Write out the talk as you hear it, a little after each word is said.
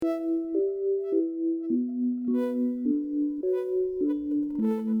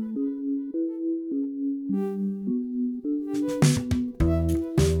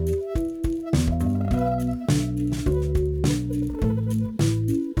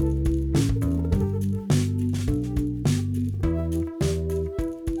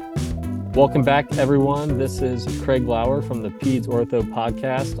Welcome back, everyone. This is Craig Lauer from the Peds Ortho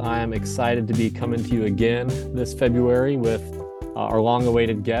Podcast. I am excited to be coming to you again this February with our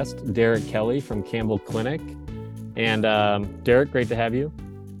long-awaited guest, Derek Kelly from Campbell Clinic. And Derek, great to have you.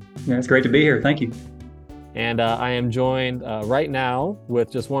 Yeah, it's great to be here. Thank you. And I am joined right now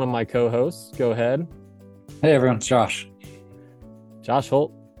with just one of my co-hosts. Go ahead. Hey, everyone. It's Josh. Josh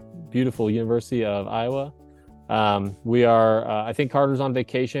Holt, beautiful University of Iowa. We are, I think Carter's on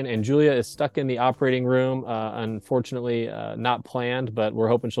vacation and Julia is stuck in the operating room. Unfortunately, not planned, but we're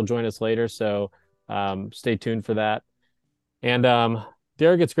hoping she'll join us later. So stay tuned for that. And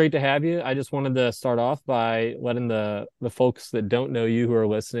Derek, it's great to have you. I just wanted to start off by letting the folks that don't know you who are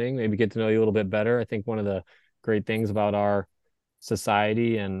listening maybe get to know you a little bit better. I think one of the great things about our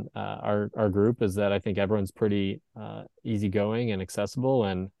society and our group is that I think everyone's pretty easygoing and accessible.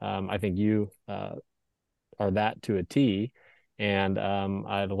 And I think you are that to a T. And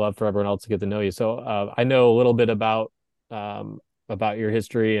I'd love for everyone else to get to know you. So I know a little bit about your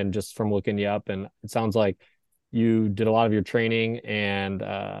history and just from looking you up. And it sounds like you did a lot of your training and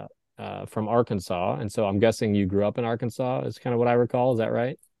from Arkansas. And so I'm guessing you grew up in Arkansas is kind of what I recall. Is that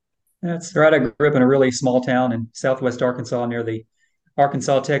right? That's right. I grew up in a really small town in southwest Arkansas near the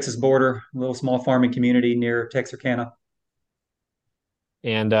Arkansas-Texas border, a little small farming community near Texarkana.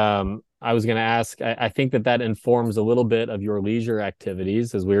 And I was going to ask, I think that informs a little bit of your leisure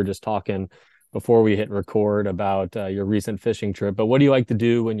activities, as we were just talking before we hit record about your recent fishing trip. But what do you like to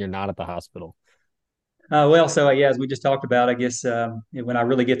do when you're not at the hospital? Yeah, as we just talked about, I guess when I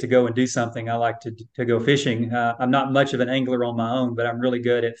really get to go and do something, I like to go fishing. I'm not much of an angler on my own, but I'm really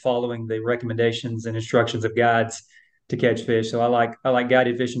good at following the recommendations and instructions of guides to catch fish. So I like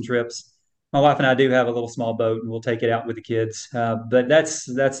guided fishing trips. My wife and I do have a little small boat, and we'll take it out with the kids. But that's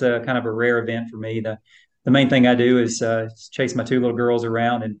a kind of a rare event for me. The main thing I do is chase my two little girls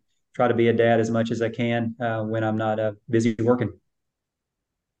around and try to be a dad as much as I can when I'm not busy working.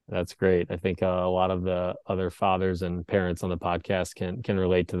 That's great. I think a lot of the other fathers and parents on the podcast can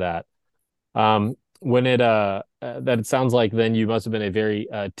relate to that. When that it sounds like then you must have been a very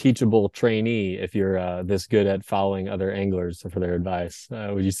teachable trainee if you're this good at following other anglers for their advice.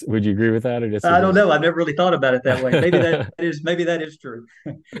 Would you agree with that or I disagree? don't know. I've never really thought about it that way. Maybe that is true.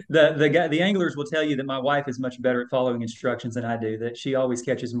 The anglers will tell you that my wife is much better at following instructions than I do. That she always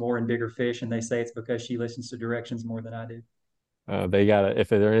catches more and bigger fish, and they say it's because she listens to directions more than I do. They gotta if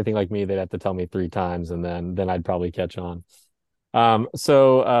they're anything like me, they'd have to tell me three times and then I'd probably catch on. I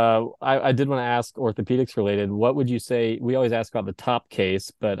did want to ask orthopedics related. What would you say? We always ask about the top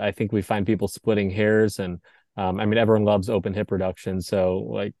case, but I think we find people splitting hairs and I mean, everyone loves open hip reduction. So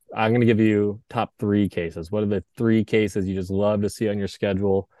like, I'm going to give you top three cases. What are the three cases you just love to see on your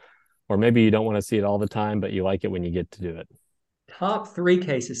schedule? Or maybe you don't want to see it all the time, but you like it when you get to do it. Top three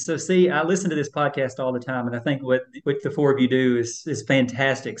cases. So see, I listen to this podcast all the time, and I think what the four of you do is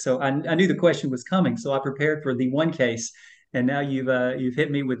fantastic. So I knew the question was coming, so I prepared for the one case, and now you've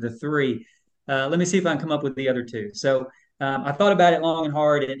hit me with the three. Let me see if I can come up with the other two. So I thought about it long and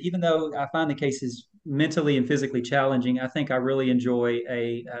hard, and even though I find the cases mentally and physically challenging, I think I really enjoy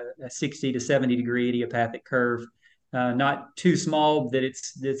a 60 to 70-degree idiopathic curve. Not too small that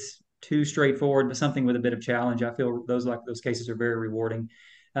it's too straightforward, but something with a bit of challenge. I feel those cases are very rewarding.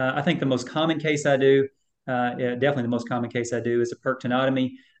 I think the most common case I do, yeah, definitely the most common case I do is a perc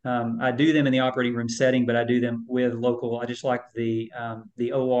tenotomy. I do them in the operating room setting, but I do them with local. I just like the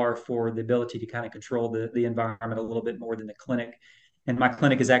OR for the ability to kind of control the environment a little bit more than the clinic. And my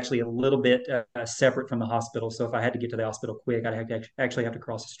clinic is actually a little bit separate from the hospital. So if I had to get to the hospital quick, I'd have to actually have to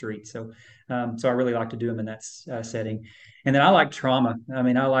cross the street. So I really like to do them in that setting. And then I like trauma. I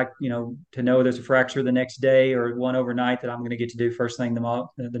mean, I like, to know there's a fracture the next day or one overnight that I'm going to get to do first thing the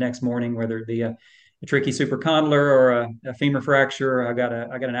next morning, whether it be a tricky supracondylar or a femur fracture. I got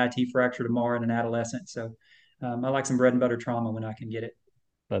an IT fracture tomorrow in an adolescent. So I like some bread and butter trauma when I can get it.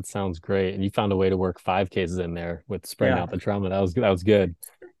 That sounds great. And you found a way to work five cases in there with spreading Yeah. out the trauma. That was good.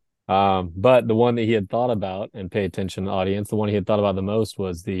 But the one that he had thought about, and pay attention, audience, the one he had thought about the most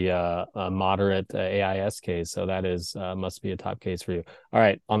was the moderate AIS case. So that is must be a top case for you. All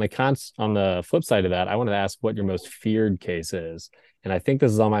right. On the flip side of that, I wanted to ask what your most feared case is. And I think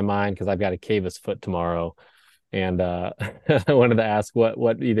this is on my mind because I've got a cavus foot tomorrow. And I wanted to ask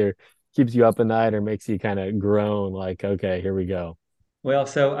what either keeps you up at night or makes you kind of groan like, okay, here we go. Well,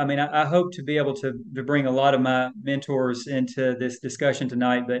 so I mean, I hope to be able to bring a lot of my mentors into this discussion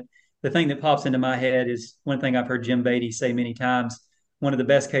tonight. But the thing that pops into my head is one thing I've heard Jim Beatty say many times. One of the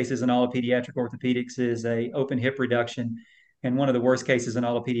best cases in all of pediatric orthopedics is a open hip reduction, and one of the worst cases in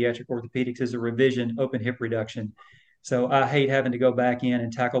all of pediatric orthopedics is a revision open hip reduction. So I hate having to go back in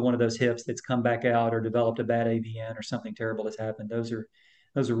and tackle one of those hips that's come back out or developed a bad AVN or something terrible has happened. Those are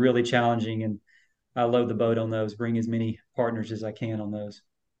really challenging, and I load the boat on those. Bring as many partners as I can on those.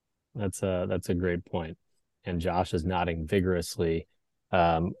 That's a great point. And Josh is nodding vigorously,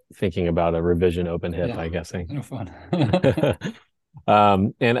 thinking about a revision open hip, Yeah, I'm guessing. no fun.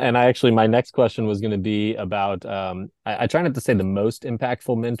 And I actually, my next question was going to be about, I try not to say the most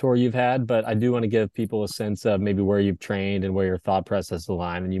impactful mentor you've had, but I do want to give people a sense of maybe where you've trained and where your thought process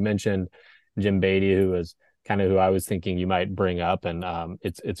align. And you mentioned Jim Beatty, who was kind of who I was thinking you might bring up, and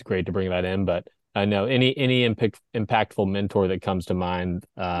it's great to bring that in. But I know any impactful mentor that comes to mind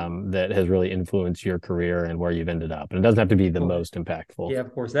that has really influenced your career and where you've ended up. And it doesn't have to be the most impactful. Yeah,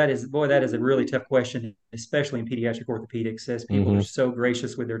 of course. That is a really tough question, especially in pediatric orthopedics, as people are so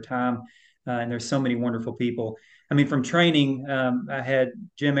gracious with their time, and there's so many wonderful people. I mean, from training, I had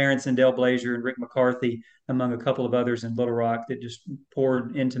Jim Aronson, Dale Blazier, and Rick McCarthy, among a couple of others in Little Rock, that just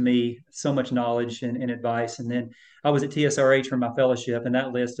poured into me so much knowledge and advice. And then I was at TSRH for my fellowship, and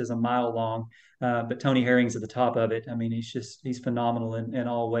that list is a mile long. But Tony Herring's at the top of it. I mean, he's phenomenal in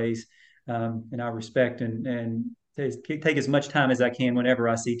all ways, and I respect and take as much time as I can whenever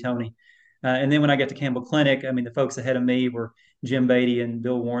I see Tony. And then when I get to Campbell Clinic, I mean, the folks ahead of me were Jim Beatty and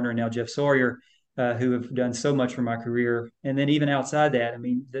Bill Warner and now Jeff Sawyer, who have done so much for my career. And then even outside that, I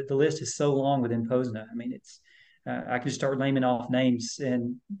mean, the list is so long within POSNA. I mean, I could just start naming off names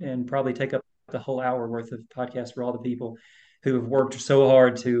and probably take up the whole hour worth of podcast for all the people who have worked so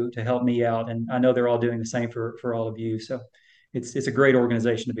hard to help me out. And I know they're all doing the same for all of you. So it's a great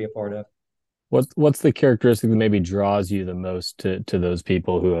organization to be a part of. What's the characteristic that maybe draws you the most to those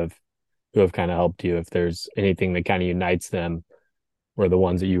people who have kind of helped you? If there's anything that kind of unites them, or the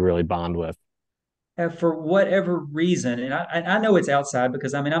ones that you really bond with? For whatever reason, and I know it's outside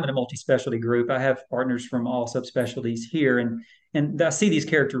because I mean I'm in a multi-specialty group. I have partners from all subspecialties here, and I see these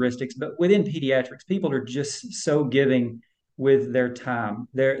characteristics. But within pediatrics, people are just so giving with their time.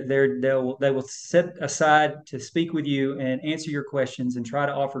 They will set aside to speak with you and answer your questions and try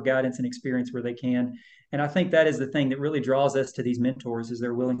to offer guidance and experience where they can. And I think that is the thing that really draws us to these mentors is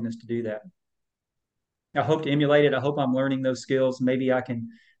their willingness to do that. I hope to emulate it. I hope I'm learning those skills. Maybe I can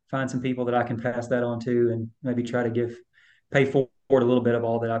find some people that I can pass that on to and maybe try to pay forward a little bit of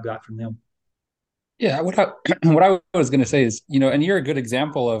all that I've got from them. Yeah, what I was going to say is, and you're a good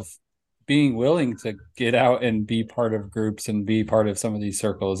example of being willing to get out and be part of groups and be part of some of these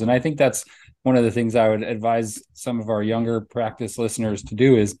circles. And I think that's one of the things I would advise some of our younger practice listeners to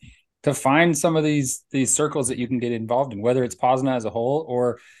do is to find some of these circles that you can get involved in, whether it's POSNA as a whole,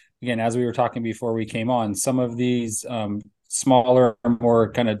 or again, as we were talking before we came on, some of these smaller,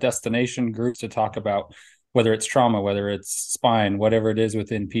 more kind of destination groups to talk about whether it's trauma, whether it's spine, whatever it is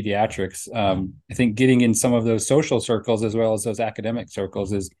within pediatrics. I think getting in some of those social circles as well as those academic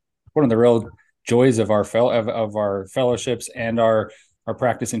circles is one of the real joys of our fellowships and our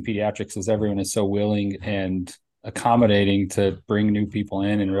practice in pediatrics is everyone is so willing and accommodating to bring new people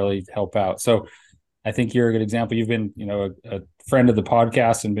in and really help out. So I think you're a good example. You've been, a friend of the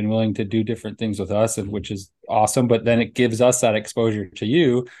podcast and been willing to do different things with us, and which is awesome. But then it gives us that exposure to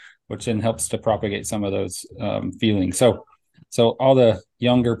you, which then helps to propagate some of those feelings. So all the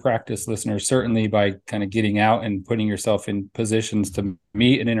younger practice listeners, certainly by kind of getting out and putting yourself in positions to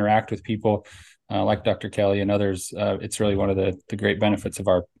meet and interact with people like Dr. Kelly and others, it's really one of the great benefits of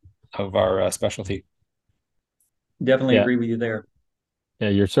our specialty. Definitely agree with you there. Yeah,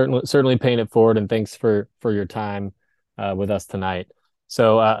 you're certainly paying it forward, and thanks for your time with us tonight.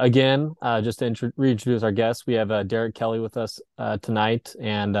 So again, just to reintroduce our guests, we have Derek Kelly with us tonight,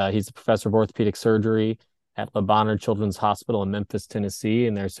 and he's a professor of orthopedic surgery at Le Bonheur Children's Hospital in Memphis, Tennessee,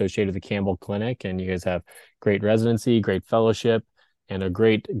 and they're associated with the Campbell Clinic. And you guys have great residency, great fellowship, and a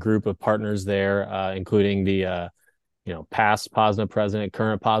great group of partners there, including the past POSNA president,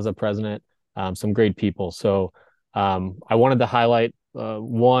 current POSNA president, some great people. So I wanted to highlight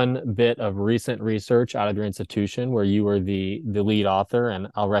one bit of recent research out of your institution where you were the lead author, and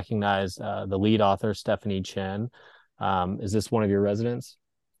I'll recognize the lead author, Stephanie Chen. Is this one of your residents?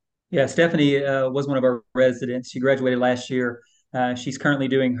 Yeah, Stephanie was one of our residents. She graduated last year. She's currently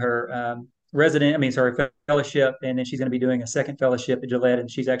doing her fellowship, and then she's going to be doing a second fellowship at Gillette,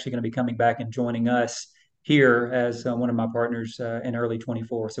 and she's actually going to be coming back and joining us here as one of my partners in early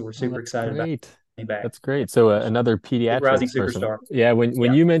 24. So we're super excited about back. That's great. So another pediatric rising person. Superstar. Yeah,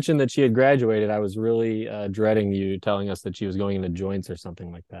 when you mentioned that she had graduated, I was really dreading you telling us that she was going into joints or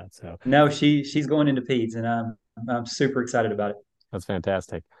something like that. So no, she's going into peds, and I'm super excited about it. That's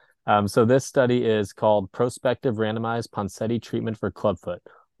fantastic. So this study is called Prospective Randomized Ponseti Treatment for Clubfoot,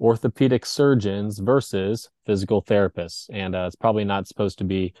 orthopedic surgeons versus physical therapists. And it's probably not supposed to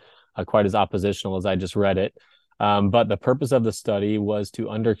be quite as oppositional as I just read it. But the purpose of the study was to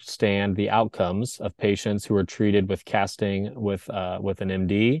understand the outcomes of patients who were treated with casting with an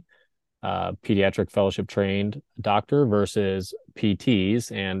MD, pediatric fellowship trained doctor versus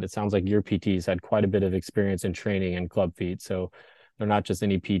PTs. And it sounds like your PTs had quite a bit of experience in training in club feet. So they're not just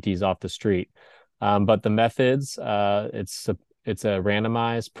any PTs off the street. But the methods, it's a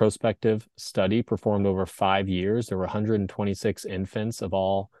randomized prospective study performed over 5 years. There were 126 infants of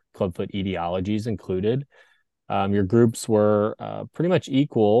all clubfoot etiologies included. Your groups were pretty much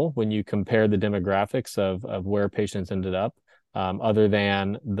equal when you compare the demographics of where patients ended up, other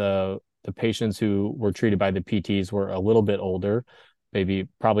than the patients who were treated by the PTs were a little bit older, maybe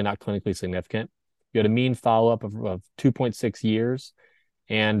probably not clinically significant. You had a mean follow-up of 2.6 years,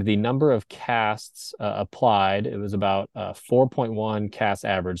 and the number of casts applied, it was about 4.1 cast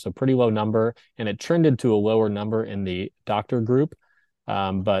average, so pretty low number, and it trended to a lower number in the doctor group,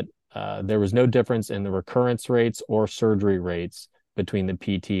 but there was no difference in the recurrence rates or surgery rates between the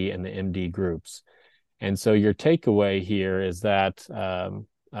PT and the MD groups. And so your takeaway here is that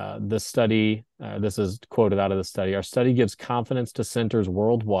the study, this is quoted out of the study, our study gives confidence to centers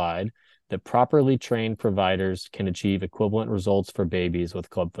worldwide that properly trained providers can achieve equivalent results for babies with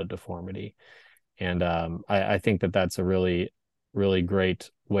clubfoot deformity. And I think that that's a really, really great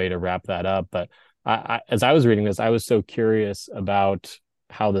way to wrap that up. But as I was reading this, I was so curious about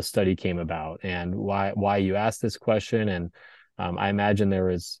how the study came about and why you asked this question. And I imagine there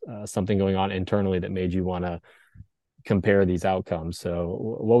was something going on internally that made you want to compare these outcomes.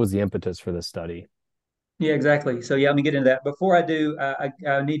 So what was the impetus for this study? Yeah, exactly. So yeah, let me get into that. Before I do,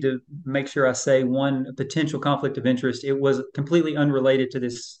 I need to make sure I say one potential conflict of interest. It was completely unrelated to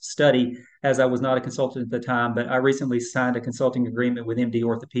this study, as I was not a consultant at the time, but I recently signed a consulting agreement with MD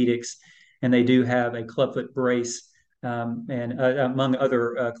Orthopedics, and they do have a clubfoot brace, and among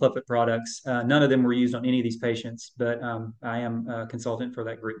other clubfoot products. None of them were used on any of these patients, but I am a consultant for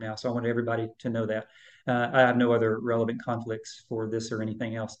that group now. So I want everybody to know that. I have no other relevant conflicts for this or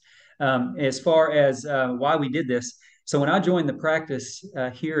anything else. As far as why we did this, so when I joined the practice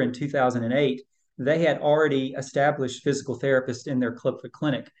here in 2008, they had already established physical therapists in their clubfoot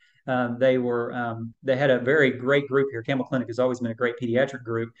clinic. They had a very great group here. Campbell Clinic has always been a great pediatric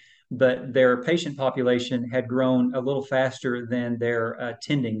group, but their patient population had grown a little faster than their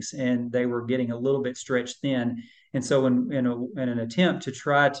tendings, and they were getting a little bit stretched thin. And so, in an attempt to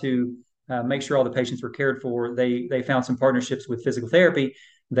try to make sure all the patients were cared for, they found some partnerships with physical therapy.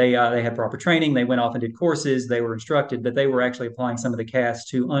 They had proper training. They went off and did courses. They were instructed, but they were actually applying some of the casts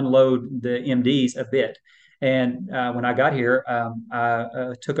to unload the MDs a bit. And when I got here,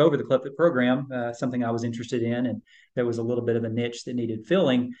 I took over the clubfoot program, something I was interested in, and there was a little bit of a niche that needed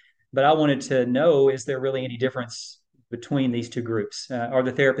filling. But I wanted to know, is there really any difference between these two groups? Are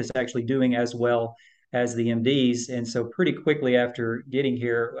the therapists actually doing as well as the MDs? And so pretty quickly after getting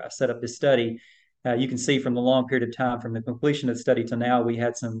here, I set up this study. You can see from the long period of time from the completion of the study to now, we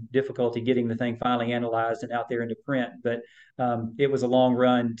had some difficulty getting the thing finally analyzed and out there into print. But it was a long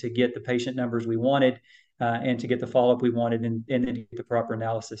run to get the patient numbers we wanted and to get the follow-up we wanted and to get the proper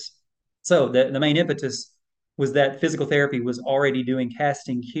analysis. So the main impetus was that physical therapy was already doing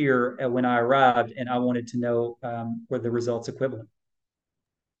casting here when I arrived, and I wanted to know were the results equivalent.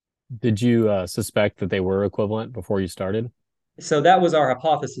 Did you suspect that they were equivalent before you started? So that was our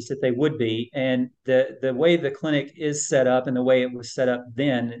hypothesis that they would be. And the way the clinic is set up and the way it was set up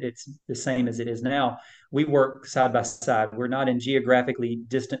then, it's the same as it is now. We work side by side. We're not in geographically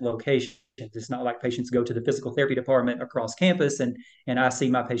distant locations. It's not like patients go to the physical therapy department across campus and I see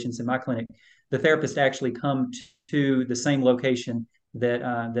my patients in my clinic. The therapists actually come to the same location that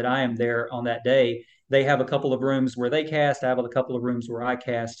I am there on that day. They have a couple of rooms where they cast. I have a couple of rooms where I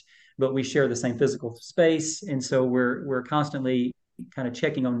cast, but we share the same physical space, and so we're constantly kind of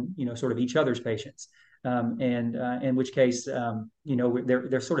checking on sort of each other's patients. And in which case,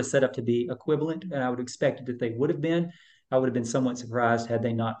 they're sort of set up to be equivalent, and I would expect that they would have been. I would have been somewhat surprised had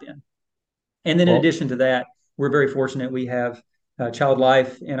they not been. And then in addition to that, we're very fortunate. We have Child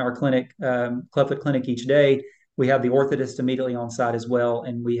Life in our clinic, clubfoot clinic each day. We have the orthotist immediately on site as well,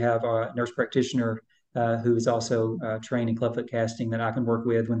 and we have a nurse practitioner who is also trained in clubfoot casting that I can work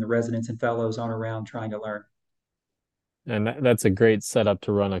with when the residents and fellows aren't around trying to learn. And that's a great setup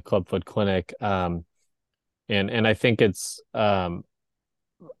to run a clubfoot clinic. And I think it's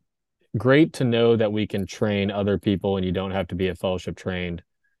great to know that we can train other people and you don't have to be a fellowship trained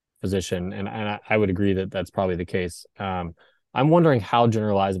physician. And I would agree that that's probably the case. I'm wondering how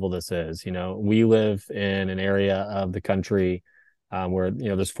generalizable this is. We live in an area of the country where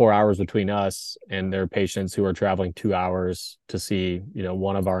there's 4 hours between us and there are patients who are traveling 2 hours to see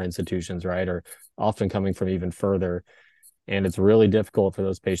one of our institutions, right, or often coming from even further. And it's really difficult for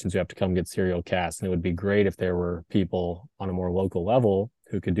those patients who have to come get serial casts. And it would be great if there were people on a more local level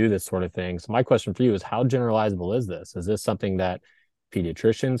who could do this sort of thing. So my question for you is, how generalizable is this? Is this something that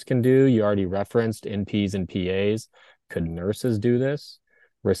pediatricians can do? You already referenced NPs and PAs. Could nurses do this?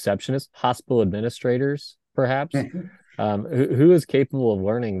 Receptionists, hospital administrators, perhaps? Who is capable of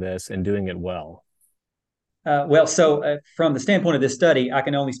learning this and doing it well? So from the standpoint of this study, I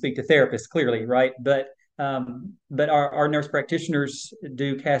can only speak to therapists, clearly, right? But our nurse practitioners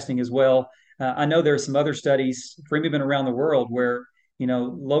do casting as well. I know there are some other studies from even around the world where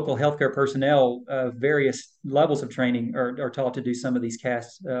local healthcare personnel of various levels of training are taught to do some of these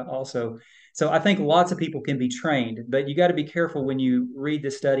casts also. So I think lots of people can be trained, but you got to be careful when you read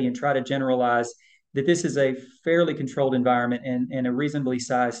this study and try to generalize that this is a fairly controlled environment and a reasonably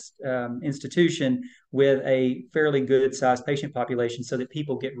sized institution with a fairly good sized patient population so that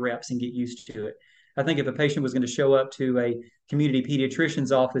people get reps and get used to it. I think if a patient was going to show up to a community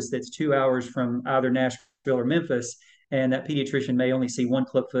pediatrician's office that's 2 hours from either Nashville or Memphis, and that pediatrician may only see one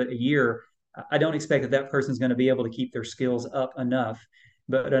clubfoot a year, I don't expect that person's going to be able to keep their skills up enough.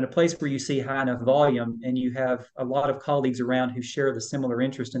 But in a place where you see high enough volume and you have a lot of colleagues around who share the similar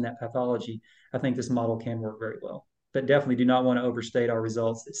interest in that pathology, I think this model can work very well. But definitely do not want to overstate our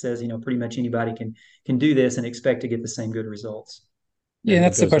results that says, pretty much anybody can do this and expect to get the same good results. Yeah, and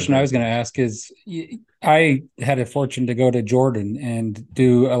that's the question I was going to ask is, I had a fortune to go to Jordan and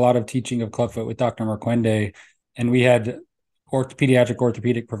do a lot of teaching of clubfoot with Dr. Marquende, and we had pediatric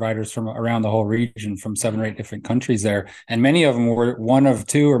orthopedic providers from around the whole region from 7 or 8 different countries there. And many of them were one of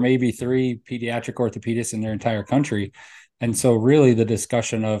 2 or maybe 3 pediatric orthopedists in their entire country. And so really the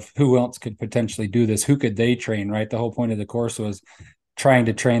discussion of who else could potentially do this, who could they train, right? The whole point of the course was trying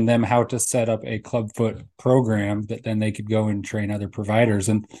to train them how to set up a clubfoot program that then they could go and train other providers.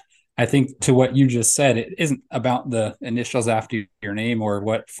 And I think to what you just said, it isn't about the initials after your name or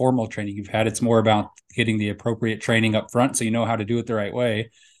what formal training you've had. It's more about getting the appropriate training up front so you know how to do it the right way,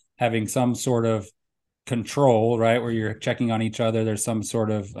 having some sort of control, right, where you're checking on each other. There's some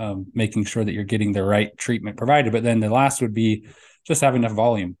sort of making sure that you're getting the right treatment provided. But then the last would be just having enough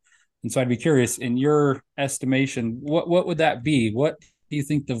volume. And so I'd be curious, in your estimation, what would that be? What do you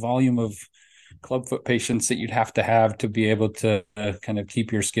think the volume of clubfoot patients that you'd have to be able to kind of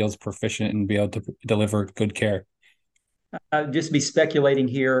keep your skills proficient and be able to deliver good care? Just be speculating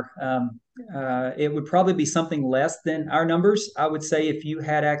here. It would probably be something less than our numbers. I would say if you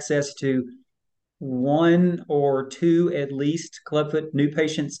had access to 1 or 2 at least clubfoot new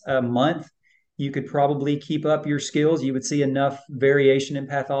patients a month, you could probably keep up your skills. You would see enough variation in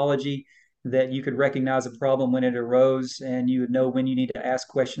pathology that you could recognize a problem when it arose, and you would know when you need to ask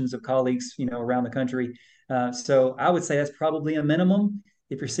questions of colleagues, around the country. So I would say that's probably a minimum.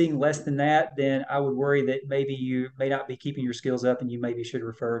 If you're seeing less than that, then I would worry that maybe you may not be keeping your skills up, and you maybe should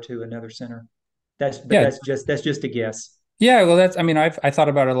refer to another center. That's just a guess. Yeah, well, I thought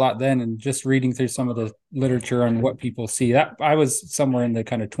about it a lot then, and just reading through some of the literature on what people see, that I was somewhere in the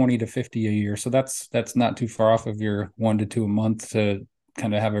kind of 20 to 50 a year. So that's not too far off of your 1 to 2 a month to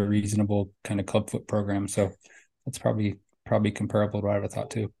kind of have a reasonable kind of clubfoot program. So that's probably comparable to what I would have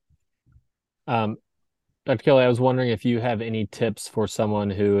thought too. Dr. Kelly, I was wondering if you have any tips for someone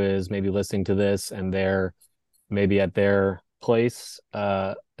who is maybe listening to this and they're maybe at their place,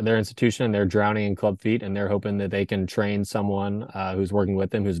 their institution, and they're drowning in club feet, and they're hoping that they can train someone who's working with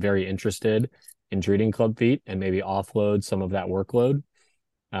them who's very interested in treating club feet and maybe offload some of that workload,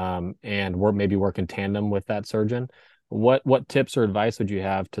 and work in tandem with that surgeon. What tips or advice would you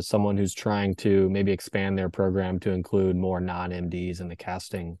have to someone who's trying to maybe expand their program to include more non-MDs in the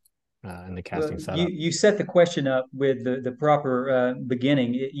casting setup? You set the question up with the proper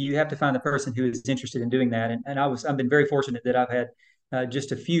beginning. You have to find the person who is interested in doing that. And I've been very fortunate that I've had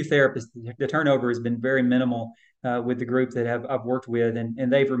just a few therapists. The turnover has been very minimal with the group that I've worked with,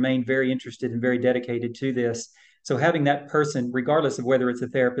 and they've remained very interested and very dedicated to this. So having that person, regardless of whether it's a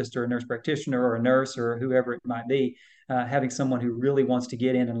therapist or a nurse practitioner or a nurse or whoever it might be, having someone who really wants to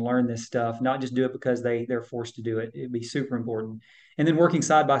get in and learn this stuff, not just do it because they're forced to do it, it'd be super important. And then working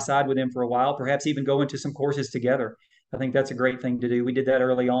side by side with them for a while, perhaps even go into some courses together. I think that's a great thing to do. We did that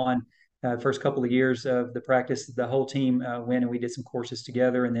early on. First couple of years of the practice, the whole team went and we did some courses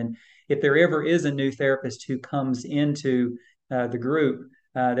together. And then if there ever is a new therapist who comes into the group,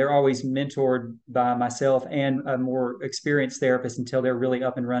 they're always mentored by myself and a more experienced therapist until they're really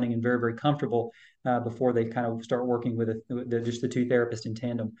up and running and very, very comfortable before they kind of start working with just the 2 therapists in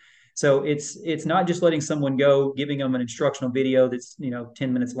tandem. So it's not just letting someone go, giving them an instructional video that's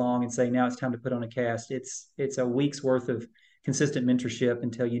 10 minutes long and saying now it's time to put on a cast. It's a week's worth of consistent mentorship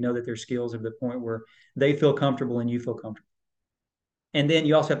until you know that their skills are to the point where they feel comfortable and you feel comfortable. And then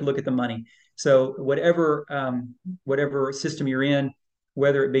you also have to look at the money. So whatever system you're in,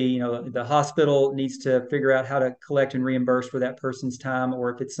 whether it be the hospital needs to figure out how to collect and reimburse for that person's time, or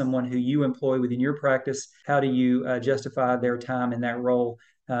if it's someone who you employ within your practice, how do you justify their time in that role?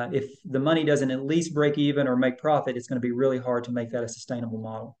 If the money doesn't at least break even or make profit, it's going to be really hard to make that a sustainable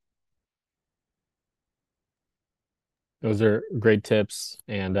model. Those are great tips.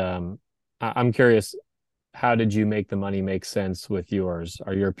 And I'm curious, how did you make the money make sense with yours?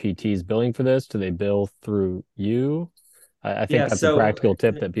 Are your PTs billing for this? Do they bill through you? I think that's a practical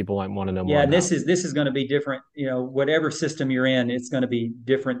tip that people might want to know more about. And this is going to be different. Whatever system you're in, it's going to be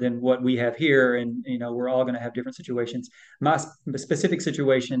different than what we have here. And, we're all going to have different situations. My specific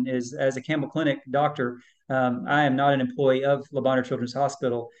situation is, as a Campbell Clinic doctor, I am not an employee of Le Bonheur Children's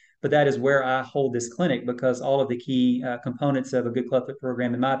Hospital, but that is where I hold this clinic because all of the key components of a good clubfoot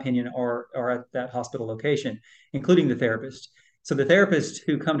program, in my opinion, are at that hospital location, including the therapist. So the therapists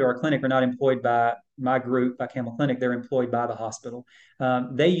who come to our clinic are not employed by my group, by Campbell Clinic. They're employed by the hospital.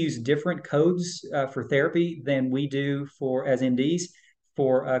 They use different codes for therapy than we do as MDs.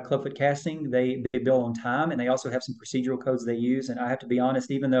 For clubfoot casting, they bill on time, and they also have some procedural codes they use. And I have to be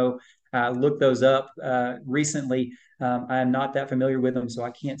honest, even though I looked those up recently, I am not that familiar with them, so I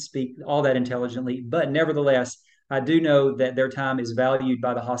can't speak all that intelligently. But nevertheless, I do know that their time is valued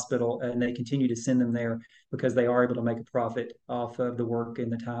by the hospital, and they continue to send them there because they are able to make a profit off of the work and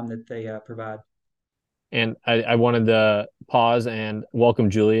the time that they provide. And I wanted to pause and welcome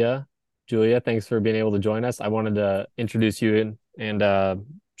Julia. Julia, thanks for being able to join us. I wanted to introduce you and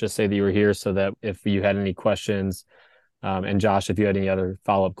just say that you were here so that if you had any questions, and Josh, if you had any other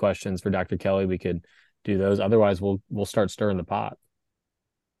follow-up questions for Dr. Kelly, we could do those. Otherwise, we'll start stirring the pot.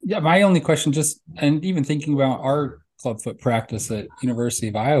 Yeah, my only question, and even thinking about our clubfoot practice at University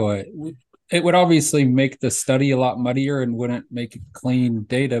of Iowa, it would obviously make the study a lot muddier and wouldn't make clean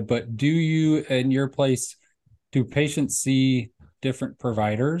data. But do you, in your place, do patients see different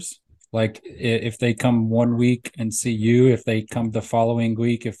providers? Like if they come 1 week and see you, if they come the following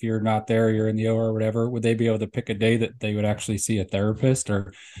week, if you're not there, you're in the OR or whatever, would they be able to pick a day that they would actually see a therapist?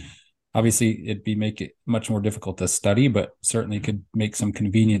 Or obviously it'd make it much more difficult to study, but certainly could make some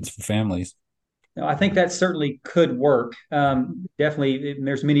convenience for families. No, I think that certainly could work. Definitely,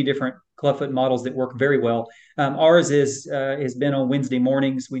 there's many different clubfoot models that work very well. Ours has been on Wednesday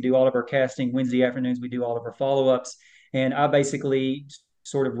mornings. We do all of our casting. Wednesday afternoons, we do all of our follow-ups. And I basically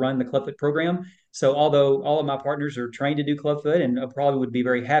sort of run the clubfoot program. So although all of my partners are trained to do clubfoot and probably would be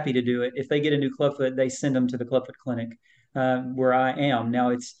very happy to do it, if they get a new clubfoot, they send them to the clubfoot clinic where I am. Now,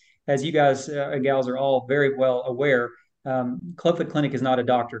 it's, as you guys and gals are all very well aware, Clubfoot Clinic is not a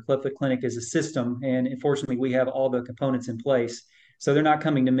doctor. Clubfoot Clinic is a system, and unfortunately, we have all the components in place. So they're not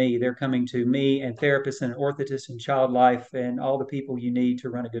coming to me; they're coming to me and therapists and orthotists and child life and all the people you need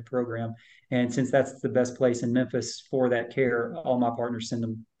to run a good program. And since that's the best place in Memphis for that care, all my partners send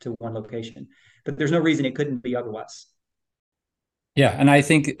them to one location. But there's no reason it couldn't be otherwise. Yeah, and I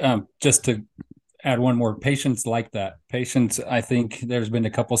think just to add one more, patients like that. Patients, I think there's been a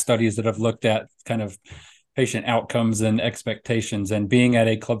couple studies that have looked at kind of patient outcomes and expectations, and being at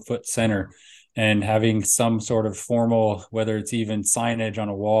a clubfoot center and having some sort of formal, whether it's even signage on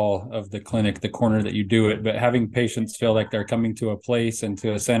a wall of the clinic, the corner that you do it, but having patients feel like they're coming to a place and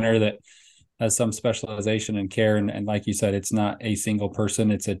to a center that has some specialization in care. And like you said, it's not a single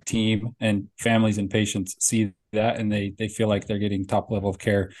person, it's a team, and families and patients see that, and they feel like they're getting top level of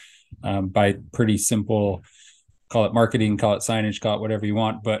care by pretty simple, call it marketing, call it signage, call it whatever you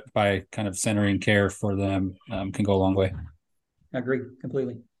want, but by kind of centering care for them can go a long way. I agree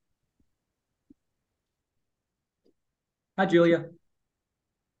completely. Hi, Julia.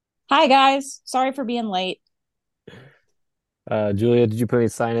 Hi, guys. Sorry for being late. Julia, did you put any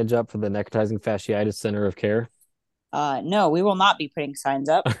signage up for the Necrotizing Fasciitis Center of Care? No, we will not be putting signs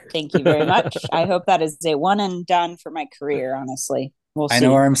up. Thank you very much. I hope that is a one and done for my career, honestly. We'll see. I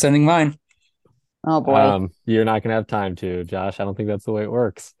know where I'm sending mine. Oh, boy. You're not going to have time to, Josh. I don't think that's the way it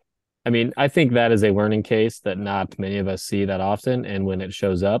works. I mean, I think that is a learning case that not many of us see that often. And when it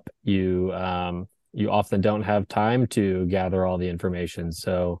shows up, you often don't have time to gather all the information.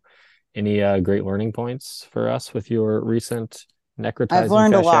 So any great learning points for us with your recent necrotizing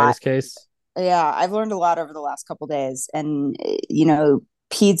fasciitis case? Yeah, I've learned a lot over the last couple of days. And,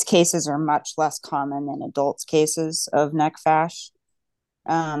 peds cases are much less common than adults cases of neck fash.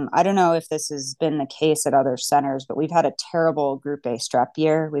 I don't know if this has been the case at other centers, but we've had a terrible Group A strep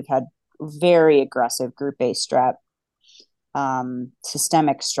year. We've had very aggressive Group A strep,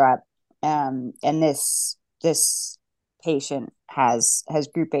 systemic strep, and this patient has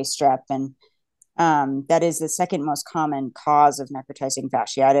Group A strep, and that is the second most common cause of necrotizing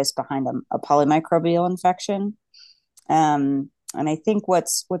fasciitis behind a polymicrobial infection. And I think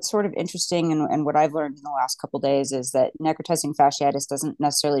what's sort of interesting, and what I've learned in the last couple of days, is that necrotizing fasciitis doesn't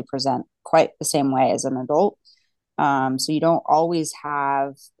necessarily present quite the same way as an adult. So you don't always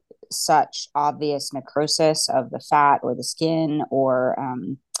have such obvious necrosis of the fat or the skin, or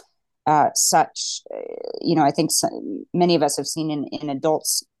I think many of us have seen in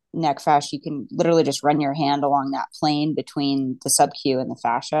adults neck fascia, you can literally just run your hand along that plane between the subq and the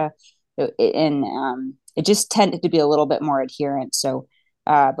fascia. And it just tended to be a little bit more adherent. So,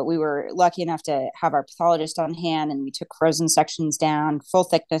 but we were lucky enough to have our pathologist on hand, and we took frozen sections down, full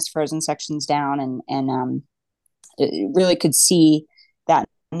thickness frozen sections down, and it really could see that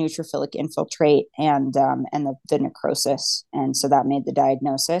neutrophilic infiltrate and the necrosis. And so that made the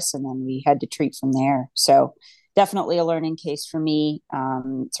diagnosis, and then we had to treat from there. So definitely a learning case for me.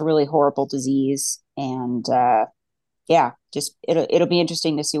 It's a really horrible disease, and just it'll be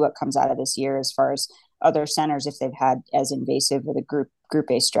interesting to see what comes out of this year as far as other centers, if they've had as invasive with a group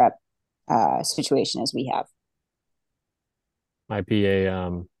A strep situation as we have. Might be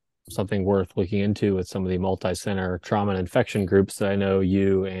a something worth looking into with some of the multi-center trauma and infection groups that I know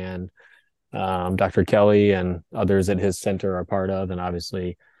you and Dr. Kelly and others at his center are part of, and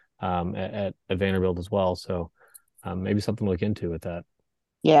obviously at Vanderbilt as well. So maybe something to look into with that.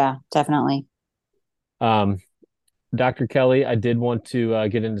 Yeah, definitely. Dr. Kelly, I did want to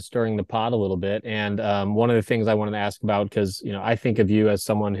get into stirring the pot a little bit. And one of the things I wanted to ask about, because, I think of you as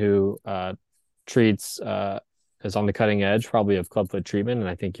someone who treats is on the cutting edge, probably, of clubfoot treatment. And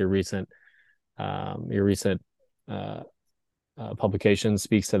I think your recent publication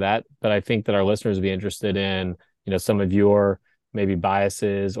speaks to that. But I think that our listeners would be interested in, some of your maybe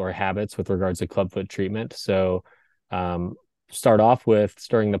biases or habits with regards to clubfoot treatment. So start off with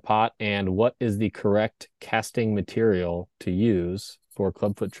stirring the pot, and what is the correct casting material to use for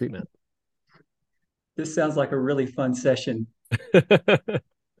clubfoot treatment? This sounds like a really fun session. I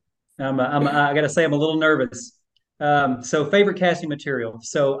got to say, I'm a little nervous. So favorite casting material.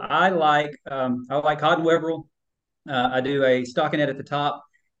 So I like cotton Webberell. I do a stockinette at the top.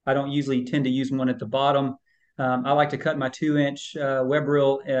 I don't usually tend to use one at the bottom. I like to cut my 2-inch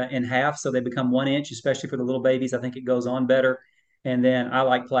Webberell in half so they become 1 inch, especially for the little babies. I think it goes on better. And then I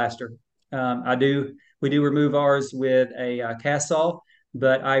like plaster. We do remove ours with a cast saw,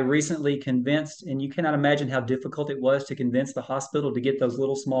 but I recently convinced, and you cannot imagine how difficult it was to convince the hospital to get those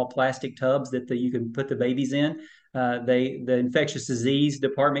little small plastic tubs that you can put the babies in. The infectious disease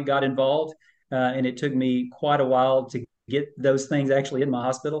department got involved, and it took me quite a while to get those things actually in my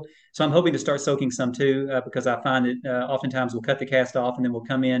hospital. So I'm hoping to start soaking some too, because I find that oftentimes we'll cut the cast off and then we'll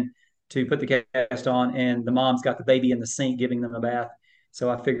come in to put the cast on, and the mom's got the baby in the sink giving them a bath. So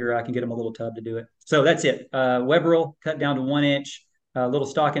I figure I can get them a little tub to do it. So that's it. Webberell cut down to 1 inch, a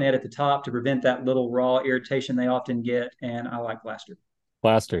little stockinette at the top to prevent that little raw irritation they often get. And I like plaster.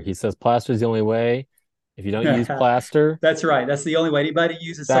 Plaster. He says plaster is the only way. If you don't use plaster, that's right. That's the only way. Anybody who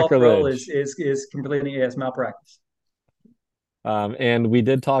uses soft roll is completely malpractice. And we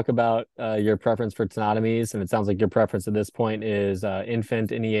did talk about your preference for tenotomies, and it sounds like your preference at this point is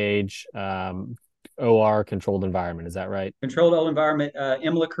infant, any age, OR, controlled environment. Is that right? Controlled environment,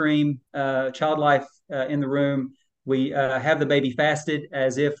 Emla cream, child life in the room. We have the baby fasted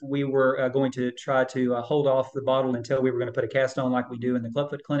as if we were going to try to hold off the bottle until we were going to put a cast on like we do in the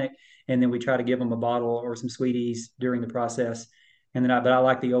clubfoot clinic. And then we try to give them a bottle or some sweeties during the process. And then but I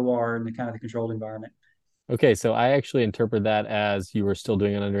like the OR and the kind of the controlled environment. Okay, so I actually interpret that as you were still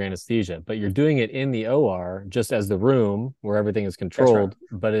doing it under anesthesia, but you're doing it in the OR just as the room where everything is controlled,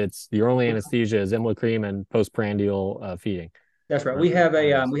 right. But it's your only anesthesia is Emla cream and postprandial feeding. That's right. We have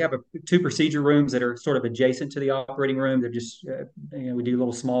a 2 procedure rooms that are sort of adjacent to the operating room. They're just we do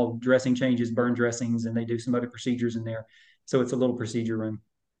little small dressing changes, burn dressings, and they do some other procedures in there. So it's a little procedure room.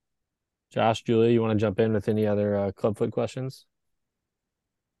 Josh, Julia, you want to jump in with any other clubfoot questions?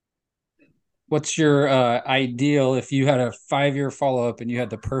 What's your ideal, if you had a 5-year follow-up and you had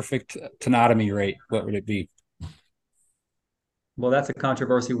the perfect tenotomy rate, what would it be? Well, that's a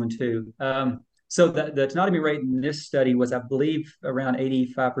controversial one too. So the tenotomy rate in this study was, I believe, around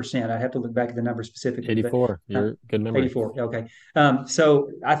 85%. I have to look back at the number specifically. 84. You're good memory. 84. Okay. So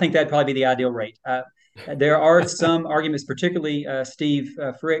I think that'd probably be the ideal rate. There are some arguments, particularly Steve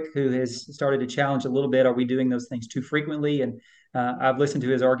Frick, who has started to challenge a little bit. Are we doing those things too frequently? And I've listened to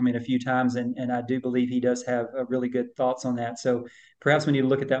his argument a few times, and I do believe he does have really good thoughts on that. So perhaps we need to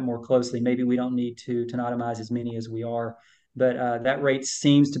look at that more closely. Maybe we don't need to tenotomize as many as we are, but that rate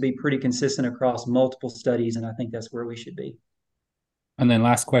seems to be pretty consistent across multiple studies, and I think that's where we should be. And then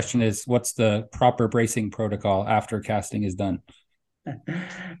last question is, what's the proper bracing protocol after casting is done?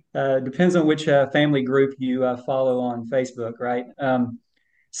 Depends on which family group you follow on Facebook, right?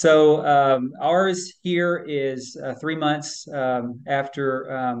 So ours here is 3 months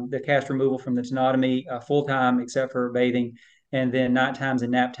after the cast removal from the tenotomy, full time except for bathing, and then night times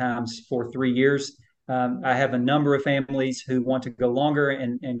and nap times for 3 years. I have a number of families who want to go longer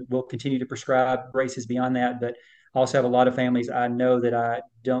and will continue to prescribe braces beyond that, but I also have a lot of families I know that I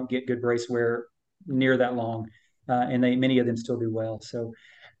don't get good brace wear near that long, and many of them still do well. So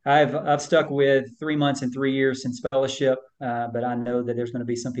I've stuck with 3 months and 3 years since fellowship, but I know that there's going to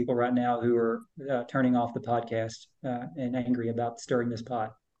be some people right now who are turning off the podcast and angry about stirring this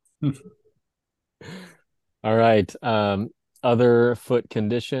pot. All right. Other foot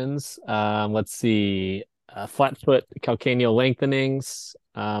conditions. Let's see. Flat foot calcaneal lengthenings.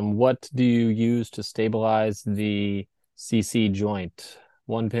 What do you use to stabilize the CC joint?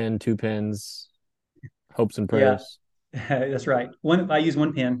 1 pin, 2 pins, hopes and prayers. Yeah, that's right. I use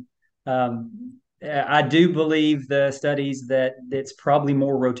 1 pin. I do believe the studies that it's probably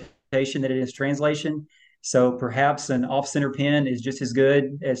more rotation than it is translation. So perhaps an off-center pin is just as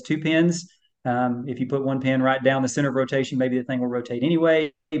good as 2 pins. If you put 1 pin right down the center of rotation, maybe the thing will rotate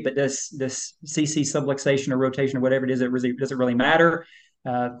anyway. But does this CC subluxation or rotation or whatever it is, does it really matter?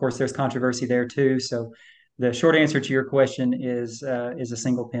 Of course, there's controversy there too. So the short answer to your question is a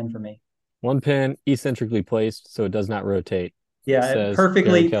single pin for me. 1 pin eccentrically placed so it does not rotate. Yeah,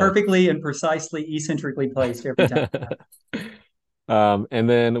 perfectly and precisely eccentrically placed every time. And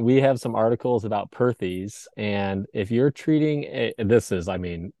then we have some articles about Perthes, and if you're treating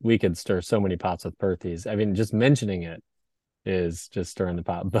we could stir so many pots with Perthes. I mean, just mentioning it is just stirring the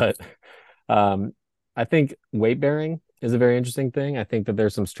pot. But I think weight bearing is a very interesting thing. I think that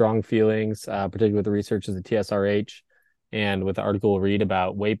there's some strong feelings, particularly with the research of the TSRH and with the article we'll read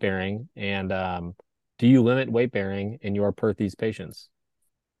about weight bearing. And do you limit weight bearing in your Perthes patients?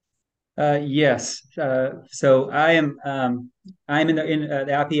 Yes. So I'm in the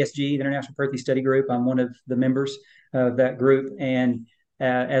IPSG, the International Perthes Study Group. I'm one of the members of that group, and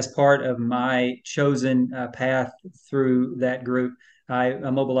as part of my chosen path through that group, I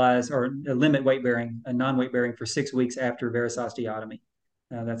immobilize or limit weight bearing, non-weight bearing, for 6 weeks after varus osteotomy.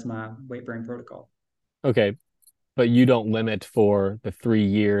 That's my weight bearing protocol. Okay, but you don't limit for the 3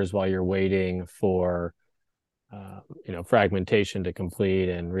 years while you're waiting for fragmentation to complete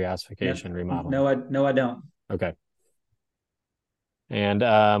and reossification, remodeling. No, I don't. Okay. And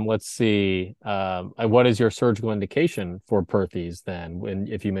let's see. What is your surgical indication for Perthes then?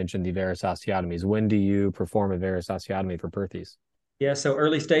 If you mentioned the varus osteotomies, when do you perform a varus osteotomy for Perthes? Yeah, so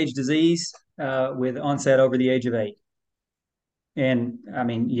early stage disease with onset over the age of 8. And I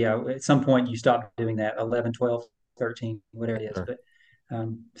mean, yeah, at some point you stop doing that, 11, 12, 13, whatever it is. Sure. But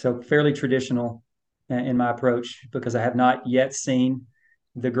so fairly traditional in my approach, because I have not yet seen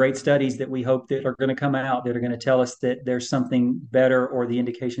the great studies that we hope that are going to come out that are going to tell us that there's something better or the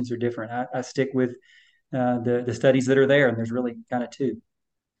indications are different. I stick with the studies that are there, and there's really kind of 2.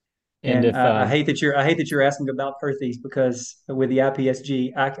 And I hate that you're asking about Perthes, because with the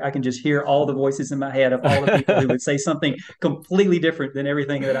IPSG, I can just hear all the voices in my head of all the people who would say something completely different than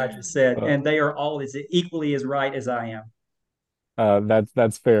everything that I just said, and they are all equally as right as I am.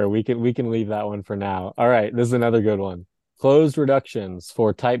 That's fair. We can leave that one for now. All right, this is another good one. Closed reductions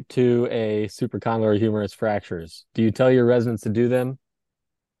for type 2A supracondylar humerus fractures. Do you tell your residents to do them?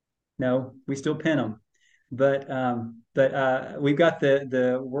 No, we still pin them. But we've got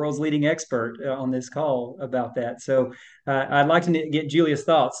the world's leading expert on this call about that. So I'd like to get Julia's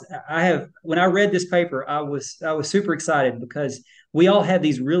thoughts. When I read this paper, I was super excited, because we all have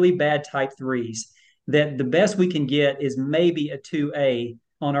these really bad type 3s that the best we can get is maybe a 2A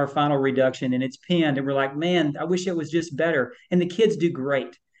on our final reduction, and it's pinned, and we're like, man, I wish it was just better. And the kids do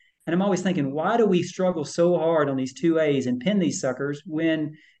great. And I'm always thinking, why do we struggle so hard on these 2As and pin these suckers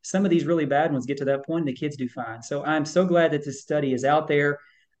when some of these really bad ones get to that point and the kids do fine? So I'm so glad that this study is out there.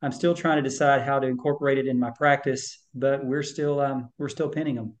 I'm still trying to decide how to incorporate it in my practice, but we're still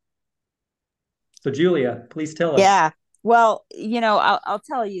pinning them. So Julia, please tell us. Yeah. Well, I'll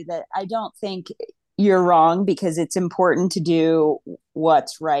tell you that I don't think you're wrong, because it's important to do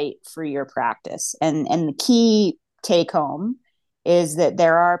what's right for your practice. And the key take home is that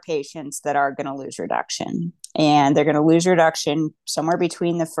there are patients that are going to lose reduction, and they're going to lose reduction somewhere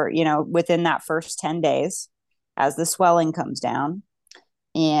between within that first 10 days as the swelling comes down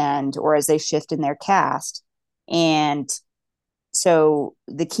or as they shift in their cast. And so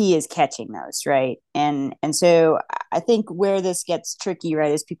the key is catching those, right? And so I think where this gets tricky,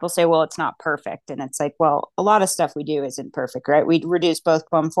 right, is people say, well, it's not perfect. And it's like, well, a lot of stuff we do isn't perfect, right? We reduce both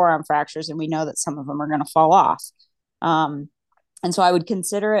bone forearm fractures, and we know that some of them are going to fall off. And so I would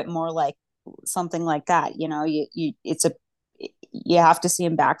consider it more like something like that. You have to see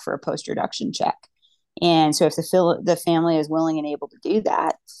them back for a post-reduction check. And so if the family is willing and able to do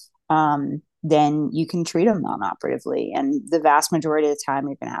that, then you can treat them non-operatively. And the vast majority of the time,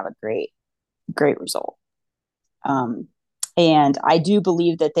 you're going to have a great result. And I do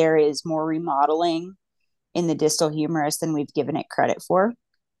believe that there is more remodeling in the distal humerus than we've given it credit for.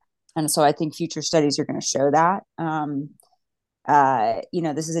 And so I think future studies are going to show that.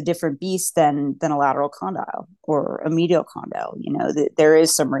 This is a different beast than a lateral condyle or a medial condyle. There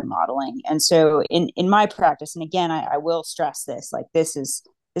is some remodeling. And so in my practice, and again, I will stress this, like this is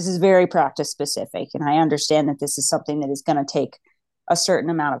very practice specific. And I understand that this is something that is going to take a certain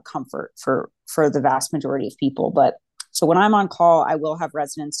amount of comfort for the vast majority of people. But so when I'm on call, I will have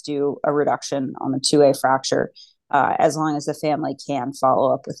residents do a reduction on the 2A fracture, as long as the family can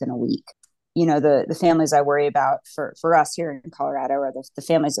follow up within a week. The families I worry about for us here in Colorado are the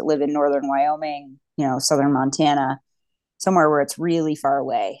families that live in northern Wyoming, southern Montana, somewhere where it's really far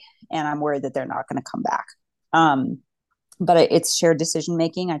away. And I'm worried that they're not going to come back. But it's shared decision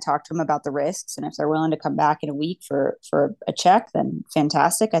making. I talk to them about the risks. And if they're willing to come back in a week for a check, then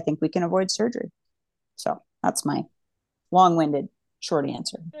fantastic. I think we can avoid surgery. So that's my long-winded short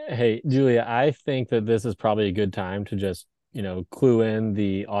answer. Hey, Julia, I think that this is probably a good time to just clue in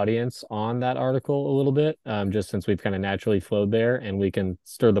the audience on that article a little bit, just since we've kind of naturally flowed there, and we can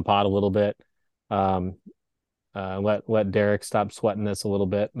stir the pot a little bit. Let Derek stop sweating this a little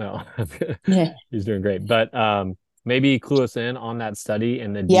bit. No, yeah, he's doing great. But maybe clue us in on that study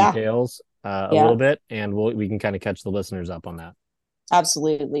and the details a little bit, and we can kind of catch the listeners up on that.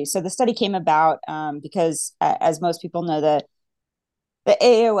 Absolutely. So the study came about because, as most people know, the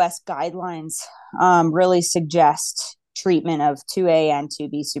AAOS guidelines really suggest treatment of 2A and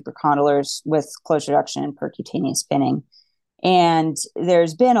 2B supracondylars with closed reduction and percutaneous spinning. And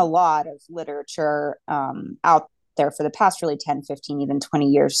there's been a lot of literature out there for the past really 10, 15, even 20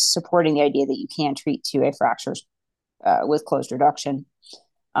 years supporting the idea that you can treat 2A fractures with closed reduction.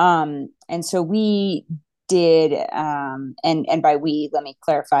 And so we did, and by we, let me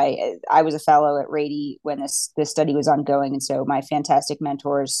clarify, I was a fellow at Rady when this study was ongoing. And so my fantastic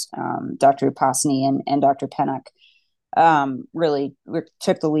mentors, Dr. Upasani and Dr. Pennock, really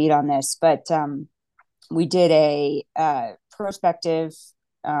took the lead on this. But we did a prospective,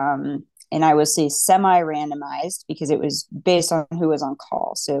 and I would say semi-randomized, because it was based on who was on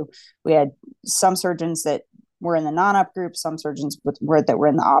call. So we had some surgeons that were in the non-op group, some surgeons that were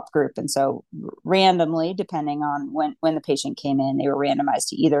in the op group. And so randomly, depending on when the patient came in, they were randomized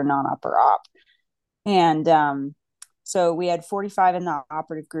to either non-op or op. And so we had 45 in the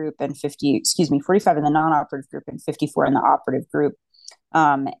operative group and 45 in the non-operative group and 54 in the operative group.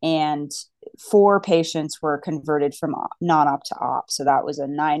 And 4 patients were converted from non-op to op. So that was a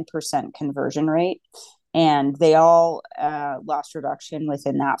 9% conversion rate. And they all lost reduction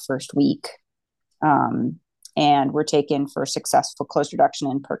within that first week. And were taken for successful closed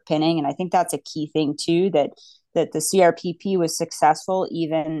reduction and perc pinning. And I think that's a key thing too, that the CRPP was successful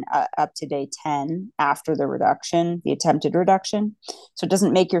even up to day 10 after the reduction, the attempted reduction. So it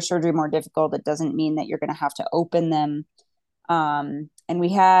doesn't make your surgery more difficult. It doesn't mean that you're going to have to open them. And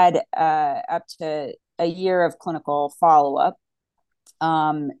we had up to a year of clinical follow-up.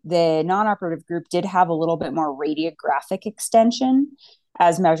 The non-operative group did have a little bit more radiographic extension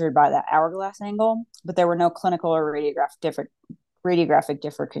as measured by that hourglass angle, but there were no clinical or radiographic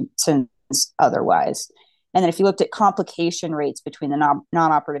differences otherwise. And then if you looked at complication rates between the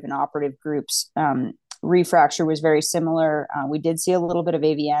non-operative and operative groups, refracture was very similar. We did see a little bit of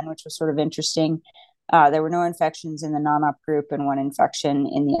AVN, which was sort of interesting. There were no infections in the non-op group and 1 infection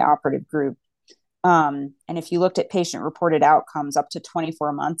in the operative group. And if you looked at patient-reported outcomes up to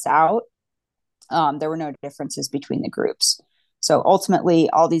 24 months out, there were no differences between the groups. So ultimately,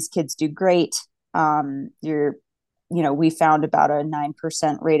 all these kids do great. We found about a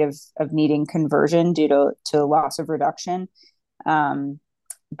 9% rate of needing conversion due to loss of reduction.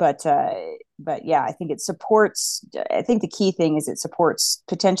 But yeah, I think it supports. I think the key thing is it supports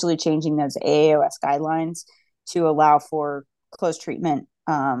potentially changing those AAOS guidelines to allow for closed treatment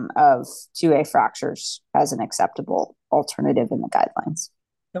of 2A fractures as an acceptable alternative in the guidelines.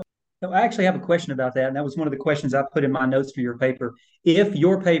 So I actually have a question about that, and that was one of the questions I put in my notes for your paper. If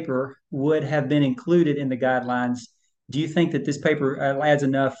your paper would have been included in the guidelines, do you think that this paper adds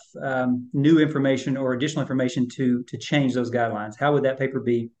enough new information or additional information to change those guidelines? How would that paper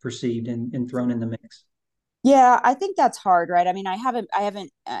be perceived and thrown in the mix? Yeah, I think that's hard, right? I mean, I haven't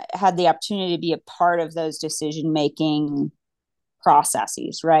had the opportunity to be a part of those decision making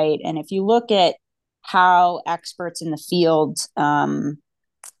processes, right? And if you look at how experts in the field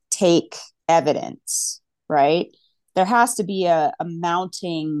take evidence, right? There has to be a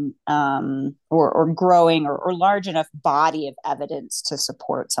mounting or growing or large enough body of evidence to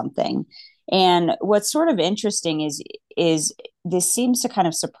support something. And what's sort of interesting is this seems to kind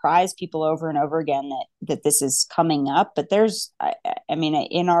of surprise people over and over again that this is coming up. But there's, I mean,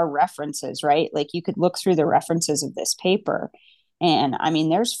 in our references, right? Like you could look through the references of this paper, and I mean,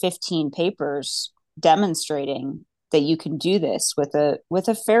 there's 15 papers demonstrating that you can do this with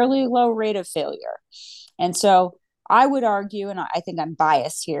a fairly low rate of failure. And so I would argue, and I think I'm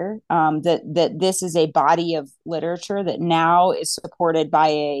biased here, that this is a body of literature that now is supported by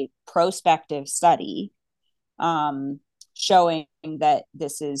a prospective study showing that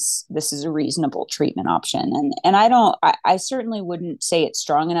this is a reasonable treatment option. And I certainly wouldn't say it's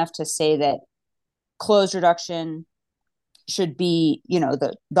strong enough to say that closed reduction should be,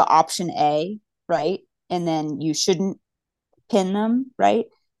 the option A, right? And then you shouldn't pin them, right?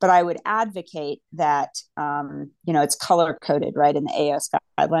 But I would advocate that it's color coded, right, in the AOS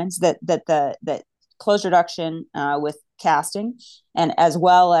guidelines that closed reduction with casting and as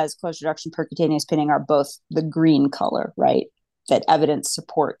well as closed reduction percutaneous pinning are both the green color, right? That evidence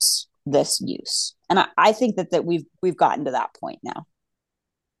supports this use, and I think that we've gotten to that point now.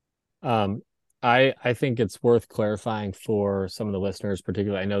 I think it's worth clarifying for some of the listeners,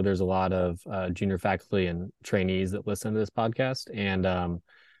 particularly. I know there's a lot of junior faculty and trainees that listen to this podcast, and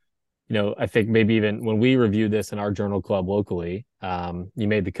I think maybe even when we reviewed this in our journal club locally, you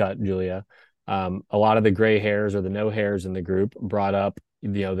made the cut, Julia. A lot of the gray hairs or the no hairs in the group brought up,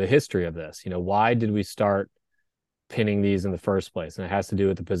 the history of this. Why did we start pinning these in the first place? And it has to do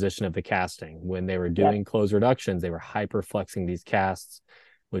with the position of the casting. When they were doing closed reductions, they were hyperflexing these casts,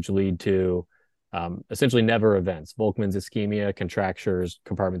 which lead to essentially never events, Volkmann's ischemia, contractures,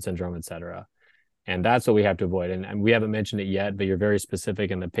 compartment syndrome, etc. And that's what we have to avoid. And we haven't mentioned it yet, but you're very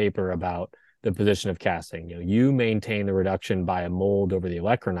specific in the paper about the position of casting. You maintain the reduction by a mold over the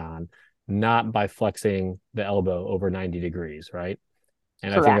olecranon, not by flexing the elbow over 90 degrees, right?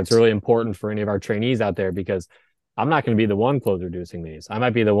 And correct. I think it's really important for any of our trainees out there, because I'm not going to be the one closed reducing these. I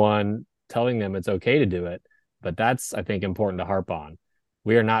might be the one telling them it's okay to do it, but that's, I think, important to harp on.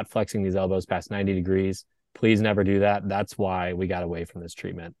 We are not flexing these elbows past 90 degrees. Please never do that. That's why we got away from this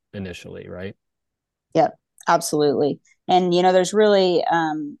treatment initially, right? Yep, absolutely. And, there's really,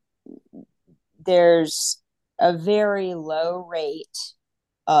 there's a very low rate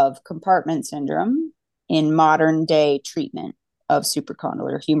of compartment syndrome in modern day treatment of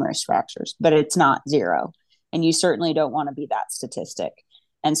supracondylar humerus fractures, but it's not zero. And you certainly don't want to be that statistic.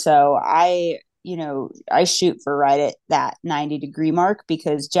 And so I shoot for right at that 90-degree mark,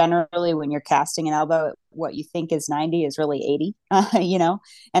 because generally when you're casting an elbow, what you think is 90 is really 80,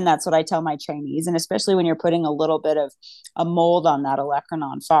 and that's what I tell my trainees. And especially when you're putting a little bit of a mold on that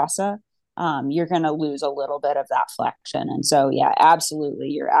olecranon fossa, you're going to lose a little bit of that flexion. And so, yeah, absolutely.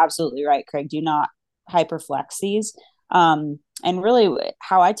 You're absolutely right, Craig. Do not hyperflex these. And really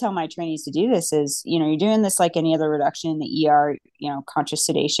how I tell my trainees to do this is, you're doing this like any other reduction in the ER, conscious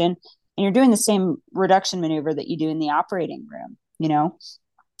sedation, and you're doing the same reduction maneuver that you do in the operating room,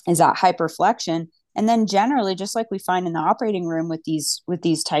 is that hyperflexion. And then generally, just like we find in the operating room with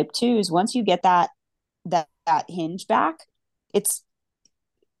these type 2s, once you get that hinge back,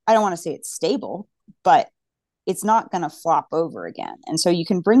 I don't want to say it's stable, but it's not going to flop over again. And so you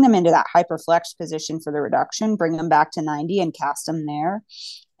can bring them into that hyperflex position for the reduction, bring them back to 90 and cast them there.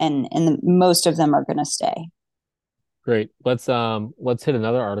 And most of them are going to stay. Great. Let's hit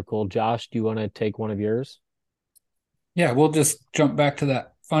another article. Josh, do you want to take one of yours? Yeah, we'll just jump back to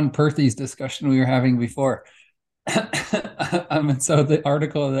that fun Perthes discussion we were having before. And so the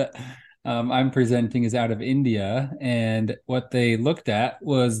article that I'm presenting is out of India, and what they looked at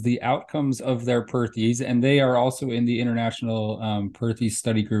was the outcomes of their Perthes, and they are also in the International Perthes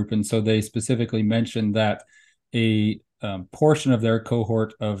Study Group. And so they specifically mentioned that a portion of their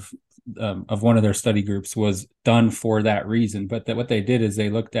cohort of one of their study groups was done for that reason. But that what they did is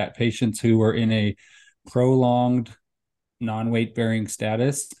they looked at patients who were in a prolonged non-weight bearing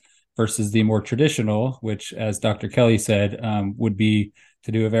status versus the more traditional, which, as Dr. Kelly said, would be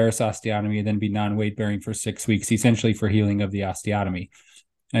to do a varus osteotomy and then be non-weight bearing for 6 weeks, essentially for healing of the osteotomy.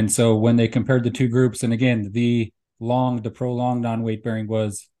 And so when they compared the two groups, and again, the prolonged non-weight bearing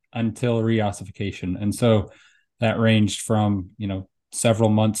was until reossification. And so that ranged from, several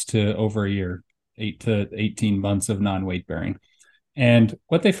months to over a year, 8 to 18 months of non-weight bearing. And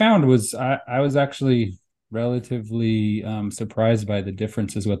what they found was, I was actually relatively surprised by the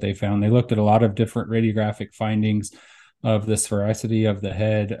differences. What they found, they looked at a lot of different radiographic findings of the sphericity of the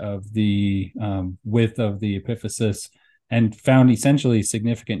head, of the width of the epiphysis, and found essentially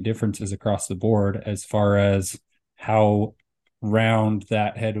significant differences across the board as far as how round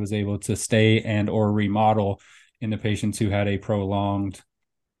that head was able to stay and or remodel in the patients who had a prolonged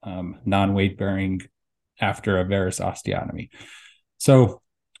non-weight bearing after a varus osteotomy. So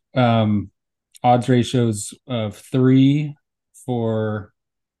odds ratios of 3 for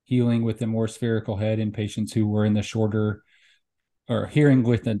healing with a more spherical head in patients who were in the shorter, or hearing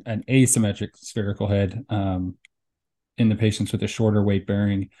with an asymmetric spherical head in the patients with a shorter weight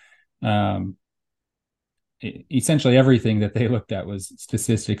bearing. Essentially everything that they looked at was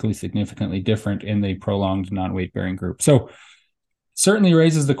statistically significantly different in the prolonged non-weight bearing group. So certainly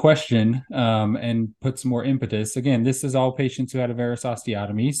raises the question and puts more impetus. Again, this is all patients who had a varus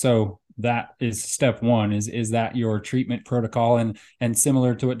osteotomy. So that is step one, is that your treatment protocol? And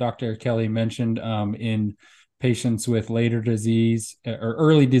similar to what Dr. Kelly mentioned, in patients with later disease or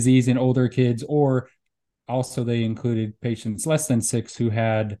early disease in older kids, or also they included patients less than 6 who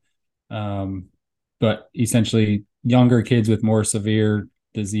had, but essentially younger kids with more severe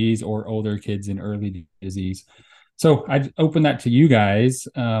disease, or older kids in early disease. So I'd open that to you guys.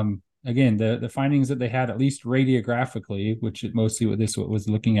 Again, the findings that they had, at least radiographically, which mostly what this was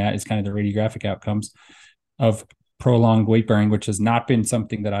looking at is kind of the radiographic outcomes of prolonged weight bearing, which has not been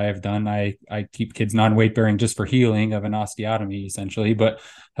something that I have done. I keep kids non-weight bearing just for healing of an osteotomy, essentially, but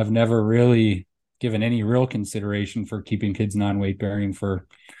have never really given any real consideration for keeping kids non-weight bearing for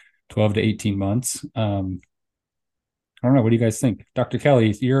 12 to 18 months. I don't know. What do you guys think? Dr.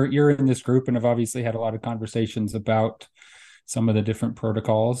 Kelly, you're in this group and have obviously had a lot of conversations about some of the different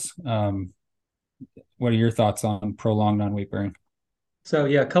protocols. What are your thoughts on prolonged non-weight bearing? So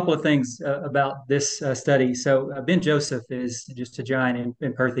yeah, a couple of things about this study. So Ben Joseph is just a giant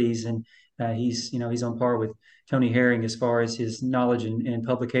in Perthes, and he's on par with Tony Herring as far as his knowledge and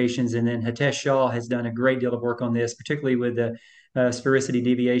publications. And then Hitesh Shah has done a great deal of work on this, particularly with the sphericity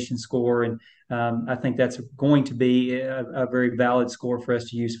deviation score, and I think that's going to be a very valid score for us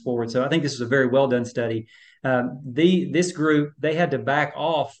to use forward. So I think this is a very well done study. This group, they had to back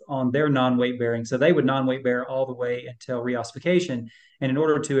off on their non-weight bearing, so they would non-weight bear all the way until reossification. And in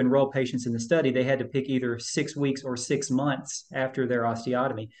order to enroll patients in the study, they had to pick either 6 weeks or 6 months after their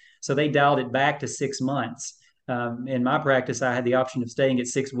osteotomy. So they dialed it back to 6 months. In my practice, I had the option of staying at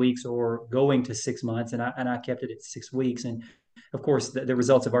 6 weeks or going to 6 months, and I kept it at 6 weeks. And of course, the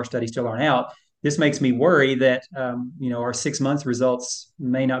results of our study still aren't out. This makes me worry that our 6 months results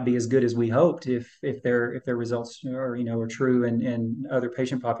may not be as good as we hoped if their results are true in other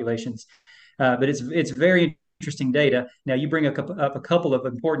patient populations. But it's very interesting data. Now, you bring up a couple of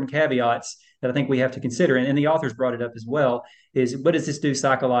important caveats that I think we have to consider, and the authors brought it up as well, is what does this do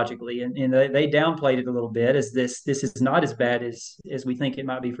psychologically? And they downplayed it a little bit, as this is not as bad as we think it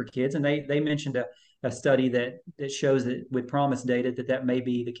might be for kids. And they mentioned a study that shows that with PROMIS data that may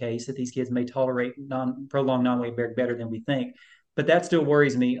be the case, that these kids may tolerate prolonged non-weight bearing better than we think. But that still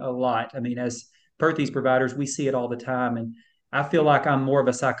worries me a lot. I mean, as Perthes providers, we see it all the time, and I feel like I'm more of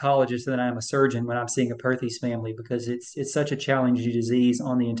a psychologist than I am a surgeon when I'm seeing a Perthes family, because it's such a challenging disease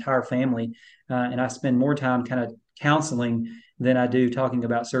on the entire family, and I spend more time kind of counseling than I do talking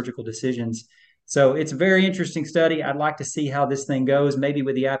about surgical decisions. So it's a very interesting study. I'd like to see how this thing goes. Maybe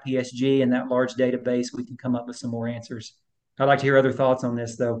with the IPSG and that large database, we can come up with some more answers. I'd like to hear other thoughts on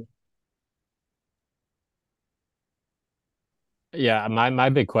this, though. Yeah, my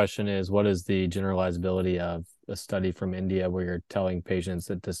big question is, what is the generalizability of a study from India where you're telling patients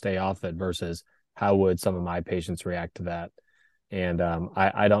that to stay off it versus how would some of my patients react to that? And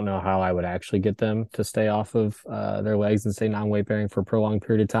I don't know how I would actually get them to stay off of their legs and stay non-weight bearing for a prolonged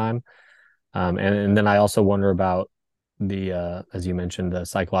period of time. And then I also wonder about the, as you mentioned, the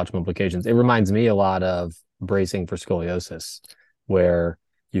psychological implications. It reminds me a lot of bracing for scoliosis, where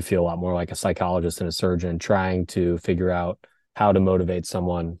you feel a lot more like a psychologist and a surgeon trying to figure out how to motivate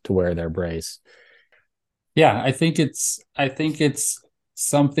someone to wear their brace. Yeah, I think it's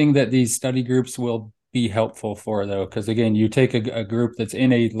something that these study groups will be helpful for, though, because again, you take a group that's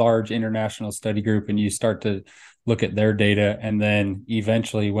in a large international study group and you start to look at their data, and then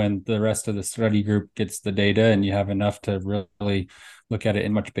eventually when the rest of the study group gets the data and you have enough to really look at it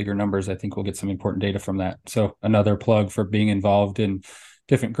in much bigger numbers, I think we'll get some important data from that. So another plug for being involved in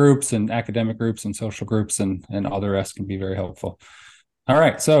different groups and academic groups and social groups and all the rest can be very helpful. All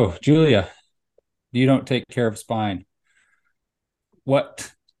right. So Julia, you don't take care of spine.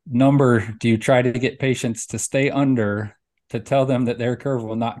 What number do you try to get patients to stay under to tell them that their curve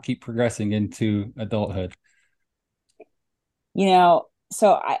will not keep progressing into adulthood?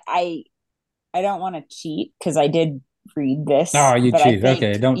 So I don't want to cheat because I did read this. Oh, you but cheated. I think,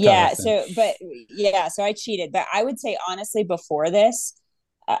 Okay, don't tell yeah. us then. So I cheated. But I would say honestly, before this,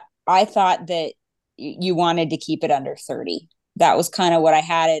 I thought that you wanted to keep it under 30. That was kind of what I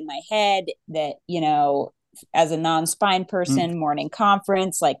had in my head. That as a non-spine person, morning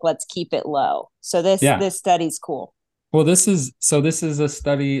conference, like let's keep it low. So this study's cool. Well, this is a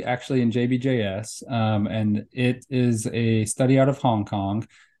study actually in JBJS, and it is a study out of Hong Kong.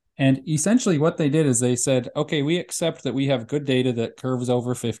 And essentially what they did is they said, okay, we accept that we have good data that curves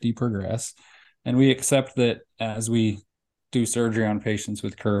over 50 progress. And we accept that as we do surgery on patients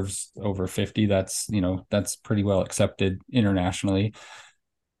with curves over 50, that's pretty well accepted internationally.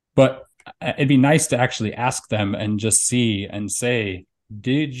 But it'd be nice to actually ask them and just see and say,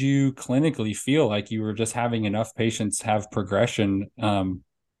 did you clinically feel like you were just having enough patients have progression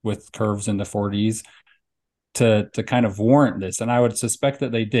with curves in the 40s to kind of warrant this? And I would suspect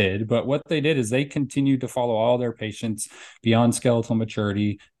that they did. But what they did is they continued to follow all their patients beyond skeletal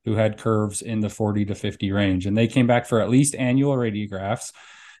maturity who had curves in the 40 to 50 range. And they came back for at least annual radiographs.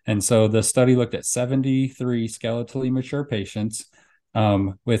 And so the study looked at 73 skeletally mature patients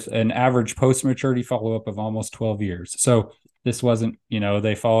with an average post-maturity follow-up of almost 12 years. So this wasn't,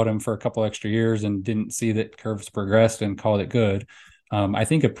 they followed them for a couple extra years and didn't see that curves progressed and called it good. I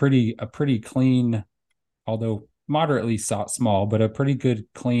think a pretty clean, although moderately small, but a pretty good,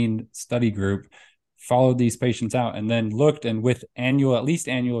 clean study group followed these patients out and then looked, and with at least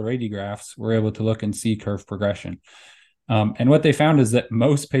annual radiographs, were able to look and see curve progression. And what they found is that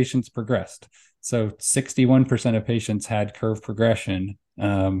most patients progressed. So 61% of patients had curve progression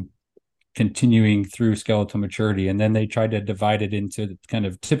continuing through skeletal maturity. And then they tried to divide it into kind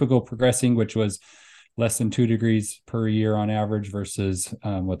of typical progressing, which was less than 2 degrees per year on average, versus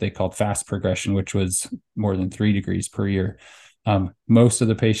what they called fast progression, which was more than 3 degrees per year. Most of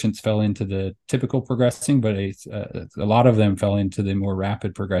the patients fell into the typical progressing, but a lot of them fell into the more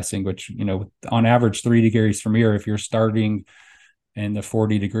rapid progressing, which, on average 3 degrees from year, if you're starting in the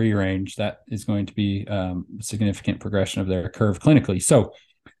 40-degree range, that is going to be significant progression of their curve clinically. So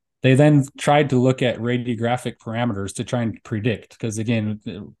they then tried to look at radiographic parameters to try and predict, because again,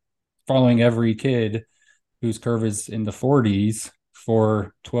 following every kid whose curve is in the 40s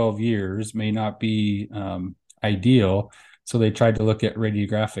for 12 years may not be ideal. So they tried to look at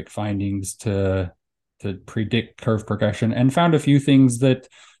radiographic findings to predict curve progression, and found a few things that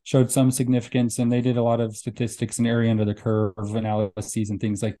showed some significance. And they did a lot of statistics and area under the curve analyses and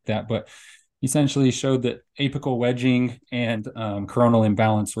things like that. But essentially showed that apical wedging and coronal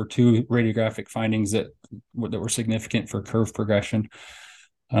imbalance were two radiographic findings that were significant for curve progression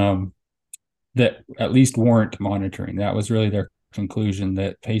that at least warrant monitoring. That was really their conclusion,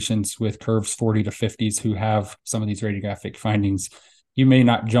 that patients with curves 40 to 50s who have some of these radiographic findings, you may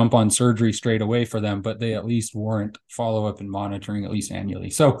not jump on surgery straight away for them, but they at least warrant follow-up and monitoring at least annually.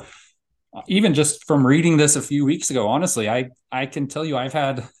 So even just from reading this a few weeks ago, honestly, I can tell you I've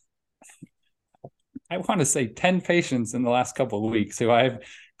had, I want to say 10 patients in the last couple of weeks who I've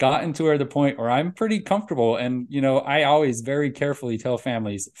gotten to the point where I'm pretty comfortable. And, I always very carefully tell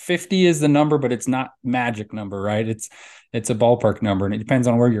families 50 is the number, but it's not magic number, right? It's a ballpark number, and it depends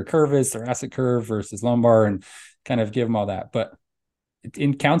on where your curve is, thoracic curve versus lumbar, and kind of give them all that. But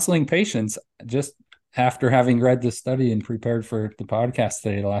in counseling patients, just after having read this study and prepared for the podcast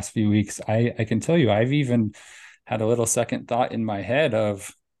today, the last few weeks, I can tell you, I've even had a little second thought in my head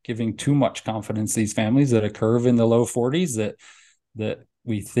of giving too much confidence to these families that a curve in the low 40s that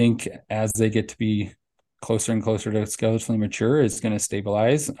we think as they get to be closer and closer to skeletally mature is going to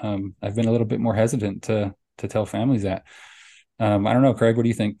stabilize. I've been a little bit more hesitant to tell families that. I don't know, Craig, what do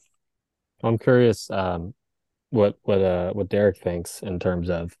you think? I'm curious what Derek thinks in terms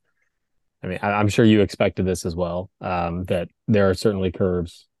of, I mean, I'm sure you expected this as well, that there are certainly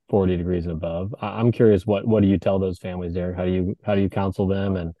curves 40 degrees and above. I'm curious, what do you tell those families, Derek? How do you counsel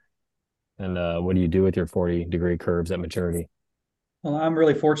them, and what do you do with your 40-degree curves at maturity? Well, I'm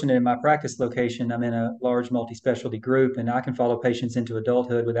really fortunate in my practice location. I'm in a large multi-specialty group, and I can follow patients into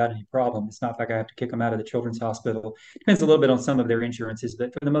adulthood without any problem. It's not like I have to kick them out of the children's hospital. Depends a little bit on some of their insurances,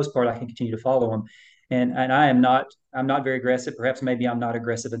 but for the most part, I can continue to follow them. And I'm not very aggressive. Perhaps maybe I'm not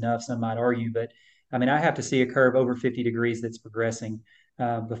aggressive enough, some might argue, but I mean, I have to see a curve over 50 degrees that's progressing.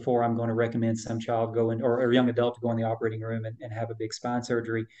 before I'm going to recommend some child go in or young adult to go in the operating room and have a big spine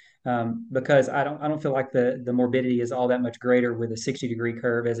surgery, because I don't feel like the morbidity is all that much greater with a 60-degree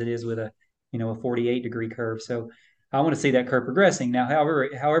curve as it is with a 48-degree curve. So I want to see that curve progressing. Now, however,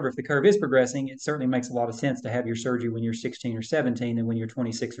 if the curve is progressing, it certainly makes a lot of sense to have your surgery when you're 16 or 17 than when you're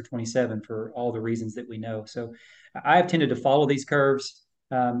 26 or 27 for all the reasons that we know. So I've tended to follow these curves,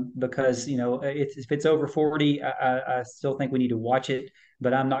 because if it's over 40, I still think we need to watch it,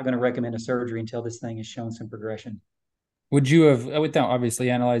 but I'm not going to recommend a surgery until this thing has shown some progression. Would you have, without obviously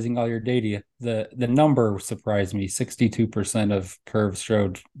analyzing all your data, the number surprised me. 62% of curves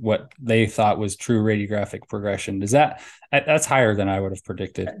showed what they thought was true radiographic progression. That's higher than I would have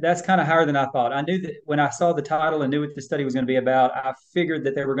predicted? That's kind of higher than I thought. I knew that when I saw the title and knew what the study was going to be about, I figured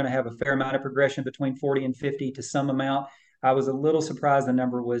that they were going to have a fair amount of progression between 40 and 50 to some amount. I was a little surprised the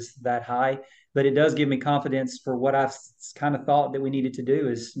number was that high, but it does give me confidence for what I've kind of thought that we needed to do,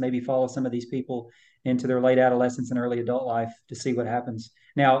 is maybe follow some of these people into their late adolescence and early adult life to see what happens.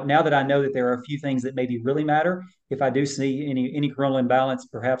 Now that I know that there are a few things that maybe really matter, if I do see any coronal imbalance,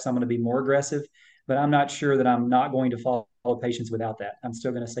 perhaps I'm going to be more aggressive, but I'm not sure that I'm not going to follow patients without that. I'm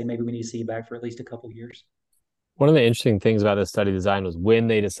still going to say maybe we need to see you back for at least a couple of years. One of the interesting things about this study design was when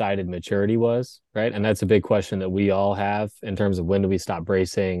they decided maturity was, right? And that's a big question that we all have in terms of when do we stop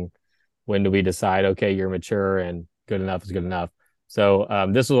bracing? When do we decide, okay, you're mature and good enough is good enough? So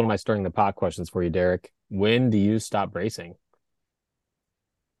this is one of my stirring the pot questions for you, Derek. When do you stop bracing?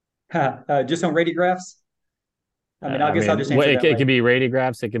 Just on radiographs? I guess I'll just answer it that way. could be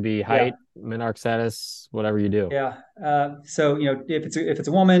radiographs, it could be height, Yeah. menarche status, whatever you do. Yeah. So if it's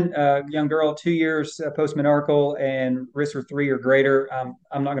a woman, young girl, 2 years post menarchal and risks are 3 or greater,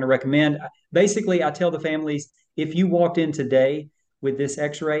 I'm not going to recommend. Basically, I tell the families, if you walked in today with this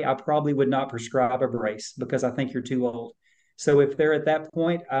X-ray, I probably would not prescribe a brace because I think you're too old. So if they're at that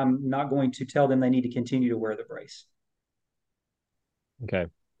point, I'm not going to tell them they need to continue to wear the brace. Okay.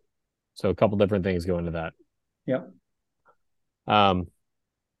 So a couple different things go into that. Yep.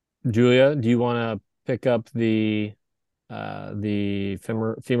 Julia, do you want to pick up the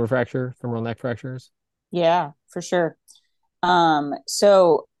femur fracture, femoral neck fractures? Yeah, for sure. Something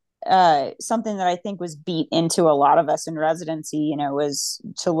that I think was beat into a lot of us in residency, was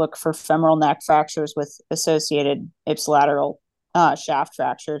to look for femoral neck fractures with associated ipsilateral shaft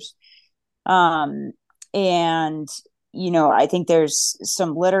fractures. And I think there's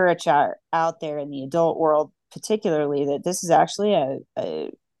some literature out there in the adult world, particularly, that this is actually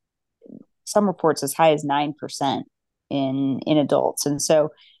some reports as high as 9% in adults. And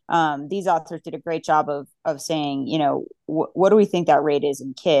so these authors did a great job of saying, what do we think that rate is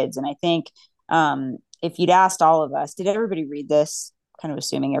in kids? And I think if you'd asked all of us, did everybody read this? Kind of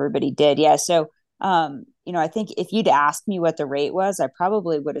assuming everybody did. Yeah. So, I think if you'd asked me what the rate was, I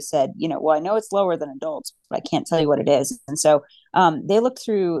probably would have said, well, I know it's lower than adults, but I can't tell you what it is. And so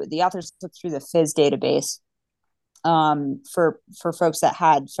the authors looked through the FIS database for folks that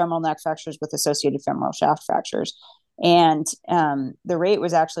had femoral neck fractures with associated femoral shaft fractures. And the rate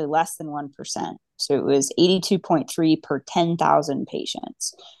was actually less than 1%. So it was 82.3 per 10,000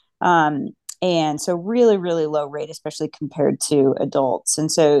 patients. And so really, really low rate, especially compared to adults.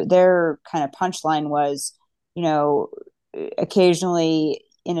 And so their kind of punchline was, occasionally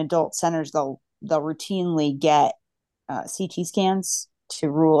in adult centers, they'll routinely get CT scans to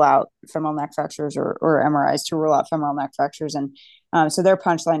rule out femoral neck fractures or MRIs to rule out femoral neck fractures. And so their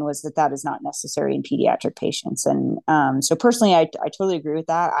punchline was that is not necessary in pediatric patients. And so personally, I totally agree with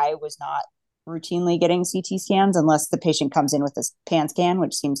that. I was not routinely getting CT scans unless the patient comes in with a pan scan,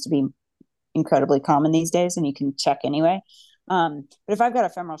 which seems to be incredibly common these days, and you can check anyway. But if I've got a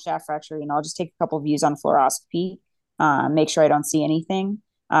femoral shaft fracture, I'll just take a couple of views on fluoroscopy, make sure I don't see anything.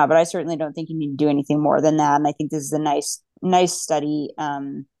 But I certainly don't think you need to do anything more than that. And I think this is a nice study.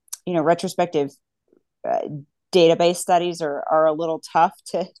 Retrospective database studies are a little tough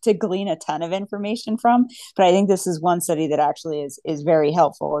to glean a ton of information from, but I think this is one study that actually is very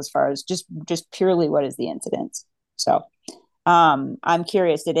helpful as far as just purely what is the incidence. So I'm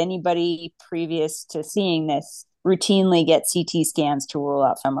curious, did anybody previous to seeing this routinely get CT scans to rule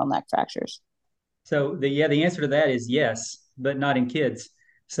out femoral neck fractures? So the answer to that is yes, but not in kids.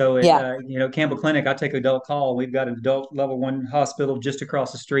 So Campbell Clinic, I take adult call. We've got an adult level 1 hospital just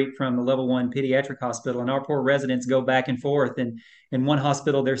across the street from the level 1 pediatric hospital, and our poor residents go back and forth. And in one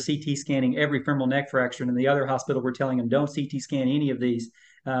hospital, they're CT scanning every femoral neck fracture, and in the other hospital, we're telling them don't CT scan any of these.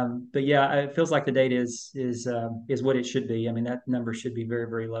 But yeah, it feels like the data is what it should be. That number should be very,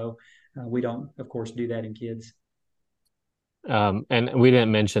 very low. We don't, of course, do that in kids. And we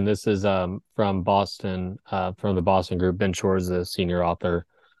didn't mention this is from Boston, from the Boston group. Ben Shore is the senior author.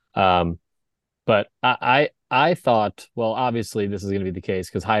 Um, but I thought, well, obviously this is going to be the case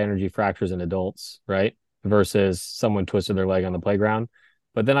because high energy fractures in adults, right? Versus someone twisted their leg on the playground.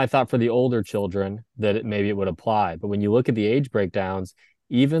 But then I thought for the older children that maybe it would apply. But when you look at the age breakdowns,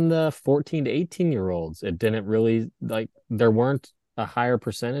 even the 14 to 18-year-olds, it didn't really like there weren't a higher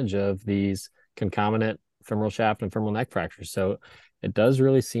percentage of these concomitant femoral shaft and femoral neck fractures. So it does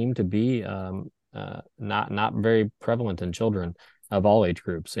really seem to be not very prevalent in children of all age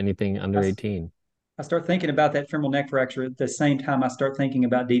groups, anything under 18. I start thinking about that femoral neck fracture at the same time I start thinking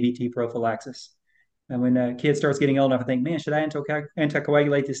about DVT prophylaxis. And when a kid starts getting old enough, I think, man, should I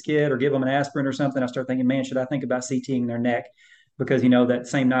anticoagulate this kid or give them an aspirin or something? I start thinking, man, should I think about CTing their neck? Because, that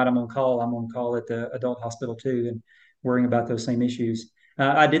same night I'm on call at the adult hospital too, and worrying about those same issues.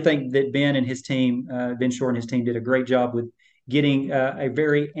 I did think that Ben Shore and his team did a great job with getting a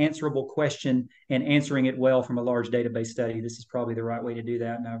very answerable question and answering it well from a large database study. This is probably the right way to do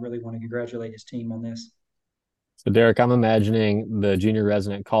that. And I really want to congratulate his team on this. So, Derek, I'm imagining the junior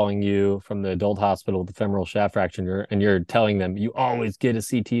resident calling you from the adult hospital with the femoral shaft fracture, and you're telling them you always get a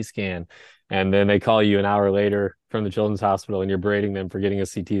CT scan. And then they call you an hour later from the children's hospital and you're berating them for getting a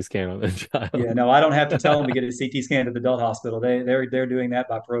CT scan on the child. Yeah, no, I don't have to tell them to get a CT scan at the adult hospital. They're doing that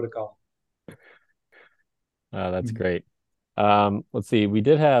by protocol. That's great. Let's see. We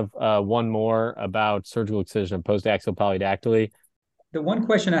did have one more about surgical excision of post-axial polydactyly. The one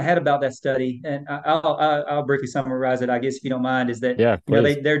question I had about that study, and I'll briefly summarize it, I guess, if you don't mind, is that Yeah,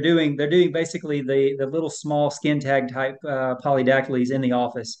 they're doing basically the little small skin tag type polydactylies in the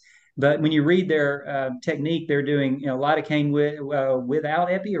office. But when you read their technique, they're doing lidocaine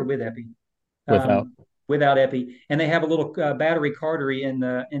without epi or with epi. Without. Without epi, and they have a little battery cautery in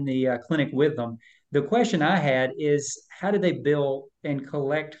the clinic with them. The question I had is, how did they bill and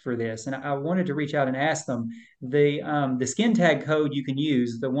collect for this? And I wanted to reach out and ask them. The skin tag code you can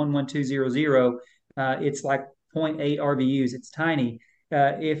use, the 11200, it's like 0.8 RVUs. It's tiny.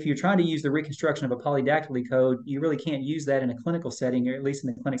 If you're trying to use the reconstruction of a polydactyly code, you really can't use that in a clinical setting, or at least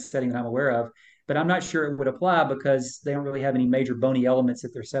in the clinic setting that I'm aware of. But I'm not sure it would apply because they don't really have any major bony elements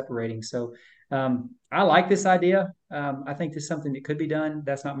that they're separating. So I like this idea. I think this is something that could be done.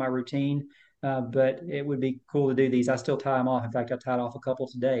 That's not my routine, but it would be cool to do these. I still tie them off. In fact, I tied off a couple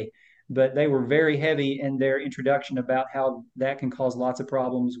today. But they were very heavy in their introduction about how that can cause lots of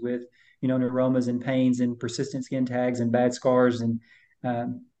problems with, neuromas and pains and persistent skin tags and bad scars. And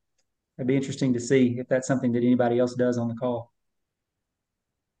it'd be interesting to see if that's something that anybody else does on the call.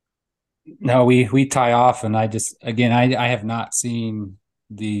 No, we tie off, and I have not seen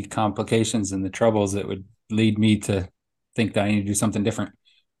the complications and the troubles that would lead me to think that I need to do something different.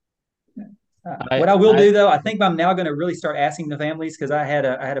 What I will do, though, I think I'm now going to really start asking the families, because I had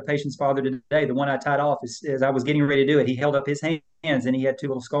a patient's father today. The one I tied off is I was getting ready to do it. He held up his hands and he had two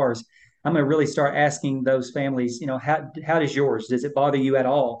little scars. I'm going to really start asking those families, how does yours? Does it bother you at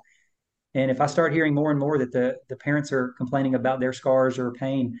all? And if I start hearing more and more that the parents are complaining about their scars or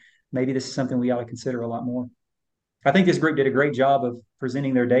pain, maybe this is something we ought to consider a lot more. I think this group did a great job of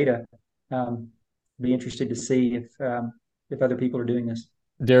presenting their data. Be interested to see if other people are doing this.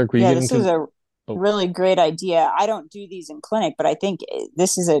 Derek, this is a really great idea. I don't do these in clinic, but I think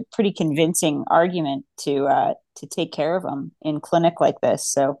this is a pretty convincing argument to take care of them in clinic like this.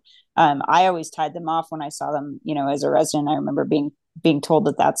 So I always tied them off when I saw them, as a resident. I remember being told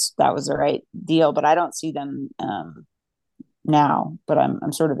that was the right deal, but I don't see them now. But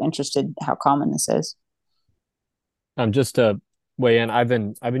I'm sort of interested how common this is. Just to weigh in, I've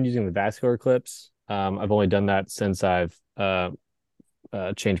been using the vascular clips. I've only done that since I've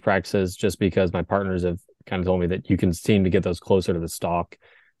changed practices, just because my partners have kind of told me that you can seem to get those closer to the stalk.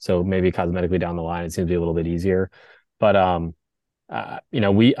 So maybe cosmetically down the line, it seems to be a little bit easier. But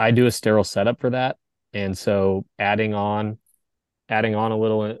I do a sterile setup for that, and so adding on a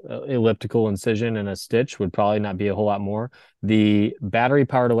little elliptical incision and a stitch would probably not be a whole lot more. The battery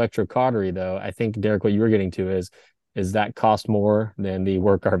powered electrocautery, though, I think, Derek, what you were getting to is that cost more than the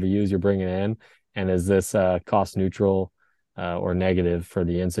work RVUs you're bringing in, and is this cost neutral or negative for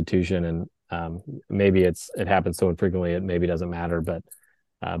the institution? And maybe it happens so infrequently it maybe doesn't matter, but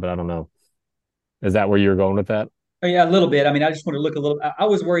I don't know. Is that where you're going with that? Oh, yeah, a little bit. I mean, I just want to look a little. I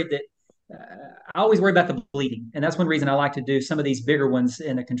was worried that I always worry about the bleeding. And that's one reason I like to do some of these bigger ones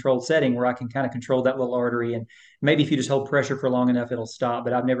in a controlled setting where I can kind of control that little artery. And maybe if you just hold pressure for long enough, it'll stop.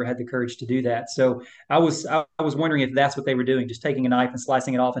 But I've never had the courage to do that. So I was wondering if that's what they were doing, just taking a knife and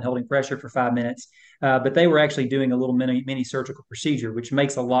slicing it off and holding pressure for 5 minutes. But they were actually doing a little mini surgical procedure, which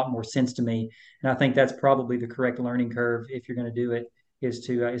makes a lot more sense to me. And I think that's probably the correct learning curve if you're going to do it, is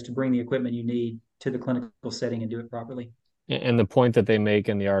to bring the equipment you need to the clinical setting and do it properly. And the point that they make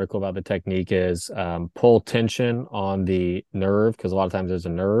in the article about the technique is pull tension on the nerve, because a lot of times there's a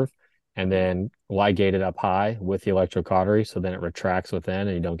nerve, and then ligate it up high with the electrocautery, so then it retracts within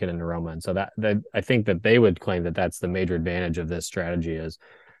and you don't get a neuroma. And so that I think that they would claim that that's the major advantage of this strategy, is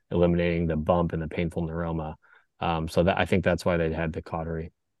eliminating the bump and the painful neuroma. So that I think that's why they had the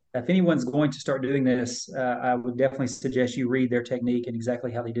cautery. If anyone's going to start doing this, I would definitely suggest you read their technique and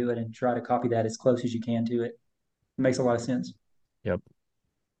exactly how they do it and try to copy that as close as you can to it. It makes a lot of sense. Yep.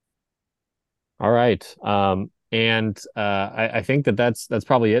 All right. I think that's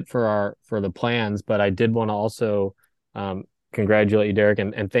probably it for the plans. But I did want to also congratulate you, Derek,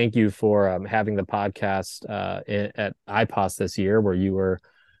 and thank you for having the podcast at IPOS this year, where you were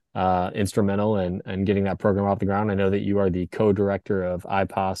instrumental in getting that program off the ground. I know that you are the co-director of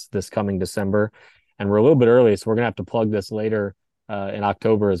IPOS this coming December, and we're a little bit early, so we're gonna have to plug this later in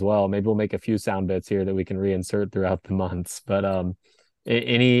October as well. Maybe we'll make a few sound bits here that we can reinsert throughout the months. But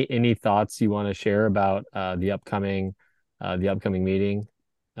any thoughts you want to share about the upcoming meeting?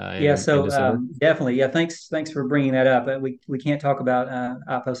 Yeah, so definitely. Yeah, thanks for bringing that up. We can't talk about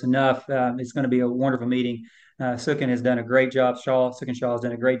IPOS enough. It's going to be a wonderful meeting. Sukin has done a great job. Sukin Shaw has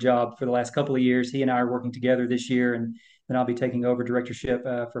done a great job for the last couple of years. He and I are working together this year, and then I'll be taking over directorship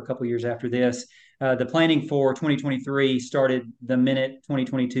for a couple of years after this. The planning for 2023 started the minute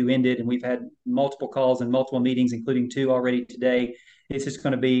 2022 ended, and we've had multiple calls and multiple meetings, including 2 already today. It's just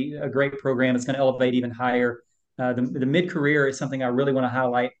going to be a great program. It's going to elevate even higher. The mid-career is something I really want to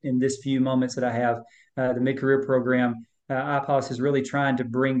highlight in this few moments that I have. The mid-career program, IPOS is really trying to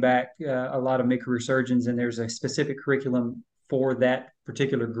bring back a lot of mid-career surgeons, and there's a specific curriculum for that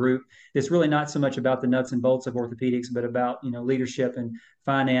particular group. It's really not so much about the nuts and bolts of orthopedics, but about leadership and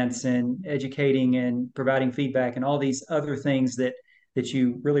finance and educating and providing feedback and all these other things that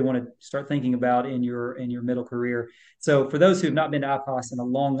you really want to start thinking about in your middle career. So for those who have not been to IPOS in a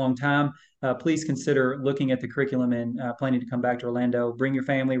long, long time, please consider looking at the curriculum and planning to come back to Orlando. Bring your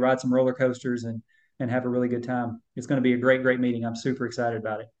family, ride some roller coasters, and have a really good time. It's going to be a great, great meeting. I'm super excited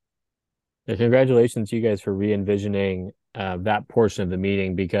about it. Yeah, congratulations to you guys for re-envisioning that portion of the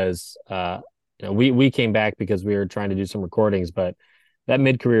meeting, because we came back because we were trying to do some recordings, but that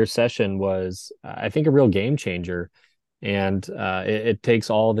mid-career session was, I think, a real game changer. And it takes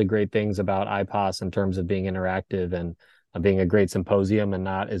all the great things about IPOS in terms of being interactive and being a great symposium and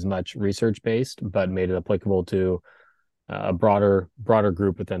not as much research based, but made it applicable to a broader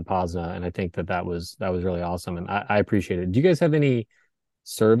group within POSNA. And I think that was really awesome. And I appreciate it. Do you guys have any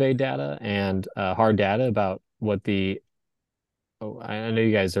survey data and hard data about what I know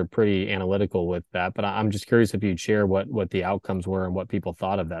you guys are pretty analytical with that, but I'm just curious if you'd share what the outcomes were and what people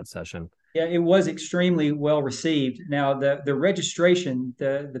thought of that session. Yeah, it was extremely well received. Now, the registration,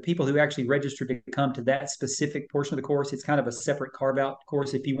 the people who actually registered to come to that specific portion of the course, it's kind of a separate carve-out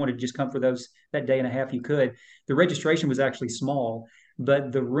course. If you wanted to just come for that day and a half, you could. The registration was actually small,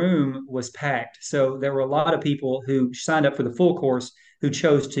 but the room was packed. So there were a lot of people who signed up for the full course who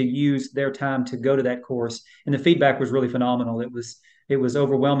chose to use their time to go to that course. And the feedback was really phenomenal. It was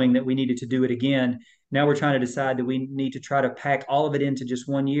overwhelming that we needed to do it again. Now we're trying to decide, do we need to try to pack all of it into just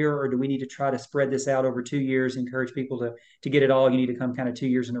 1 year, or do we need to try to spread this out over 2 years, encourage people to get it all? You need to come kind of 2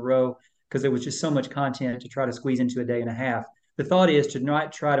 years in a row, because there was just so much content to try to squeeze into a day and a half. The thought is to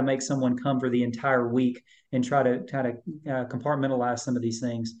not try to make someone come for the entire week and try to compartmentalize some of these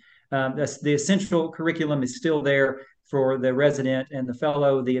things. The essential curriculum is still there for the resident and the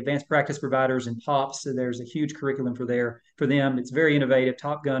fellow, the advanced practice providers and POPs. So there's a huge curriculum for them. It's very innovative.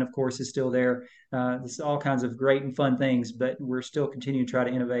 Top Gun, of course, is still there. There's all kinds of great and fun things, but we're still continuing to try to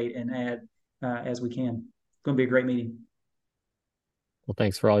innovate and add as we can. It's going to be a great meeting. Well,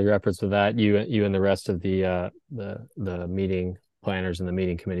 thanks for all your efforts with that. You and the rest of the meeting planners and the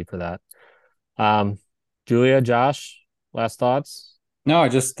meeting committee for that. Julia, Josh, last thoughts? No,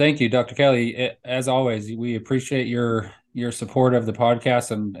 just thank you, Dr. Kelly. As always, we appreciate your support of the podcast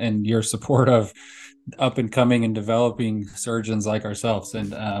and your support of up and coming and developing surgeons like ourselves.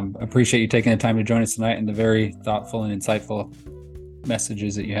 And appreciate you taking the time to join us tonight and the very thoughtful and insightful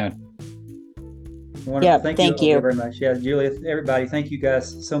messages that you had. Wonderful. Yeah, Thank thank you all you. very much. Yeah, Julia, everybody, thank you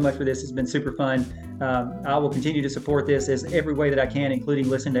guys so much for this. It's been super fun. I will continue to support this as every way that I can, including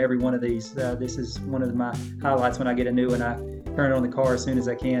listening to every one of these. This is one of my highlights when I get a new one. I turn it on the car as soon as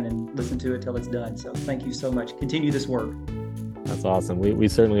I can and listen to it till it's done. So thank you so much. Continue this work. That's awesome. We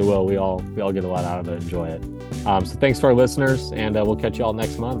certainly will. We all get a lot out of it. Enjoy it. So thanks to our listeners, and we'll catch you all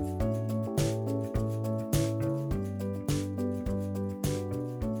next month.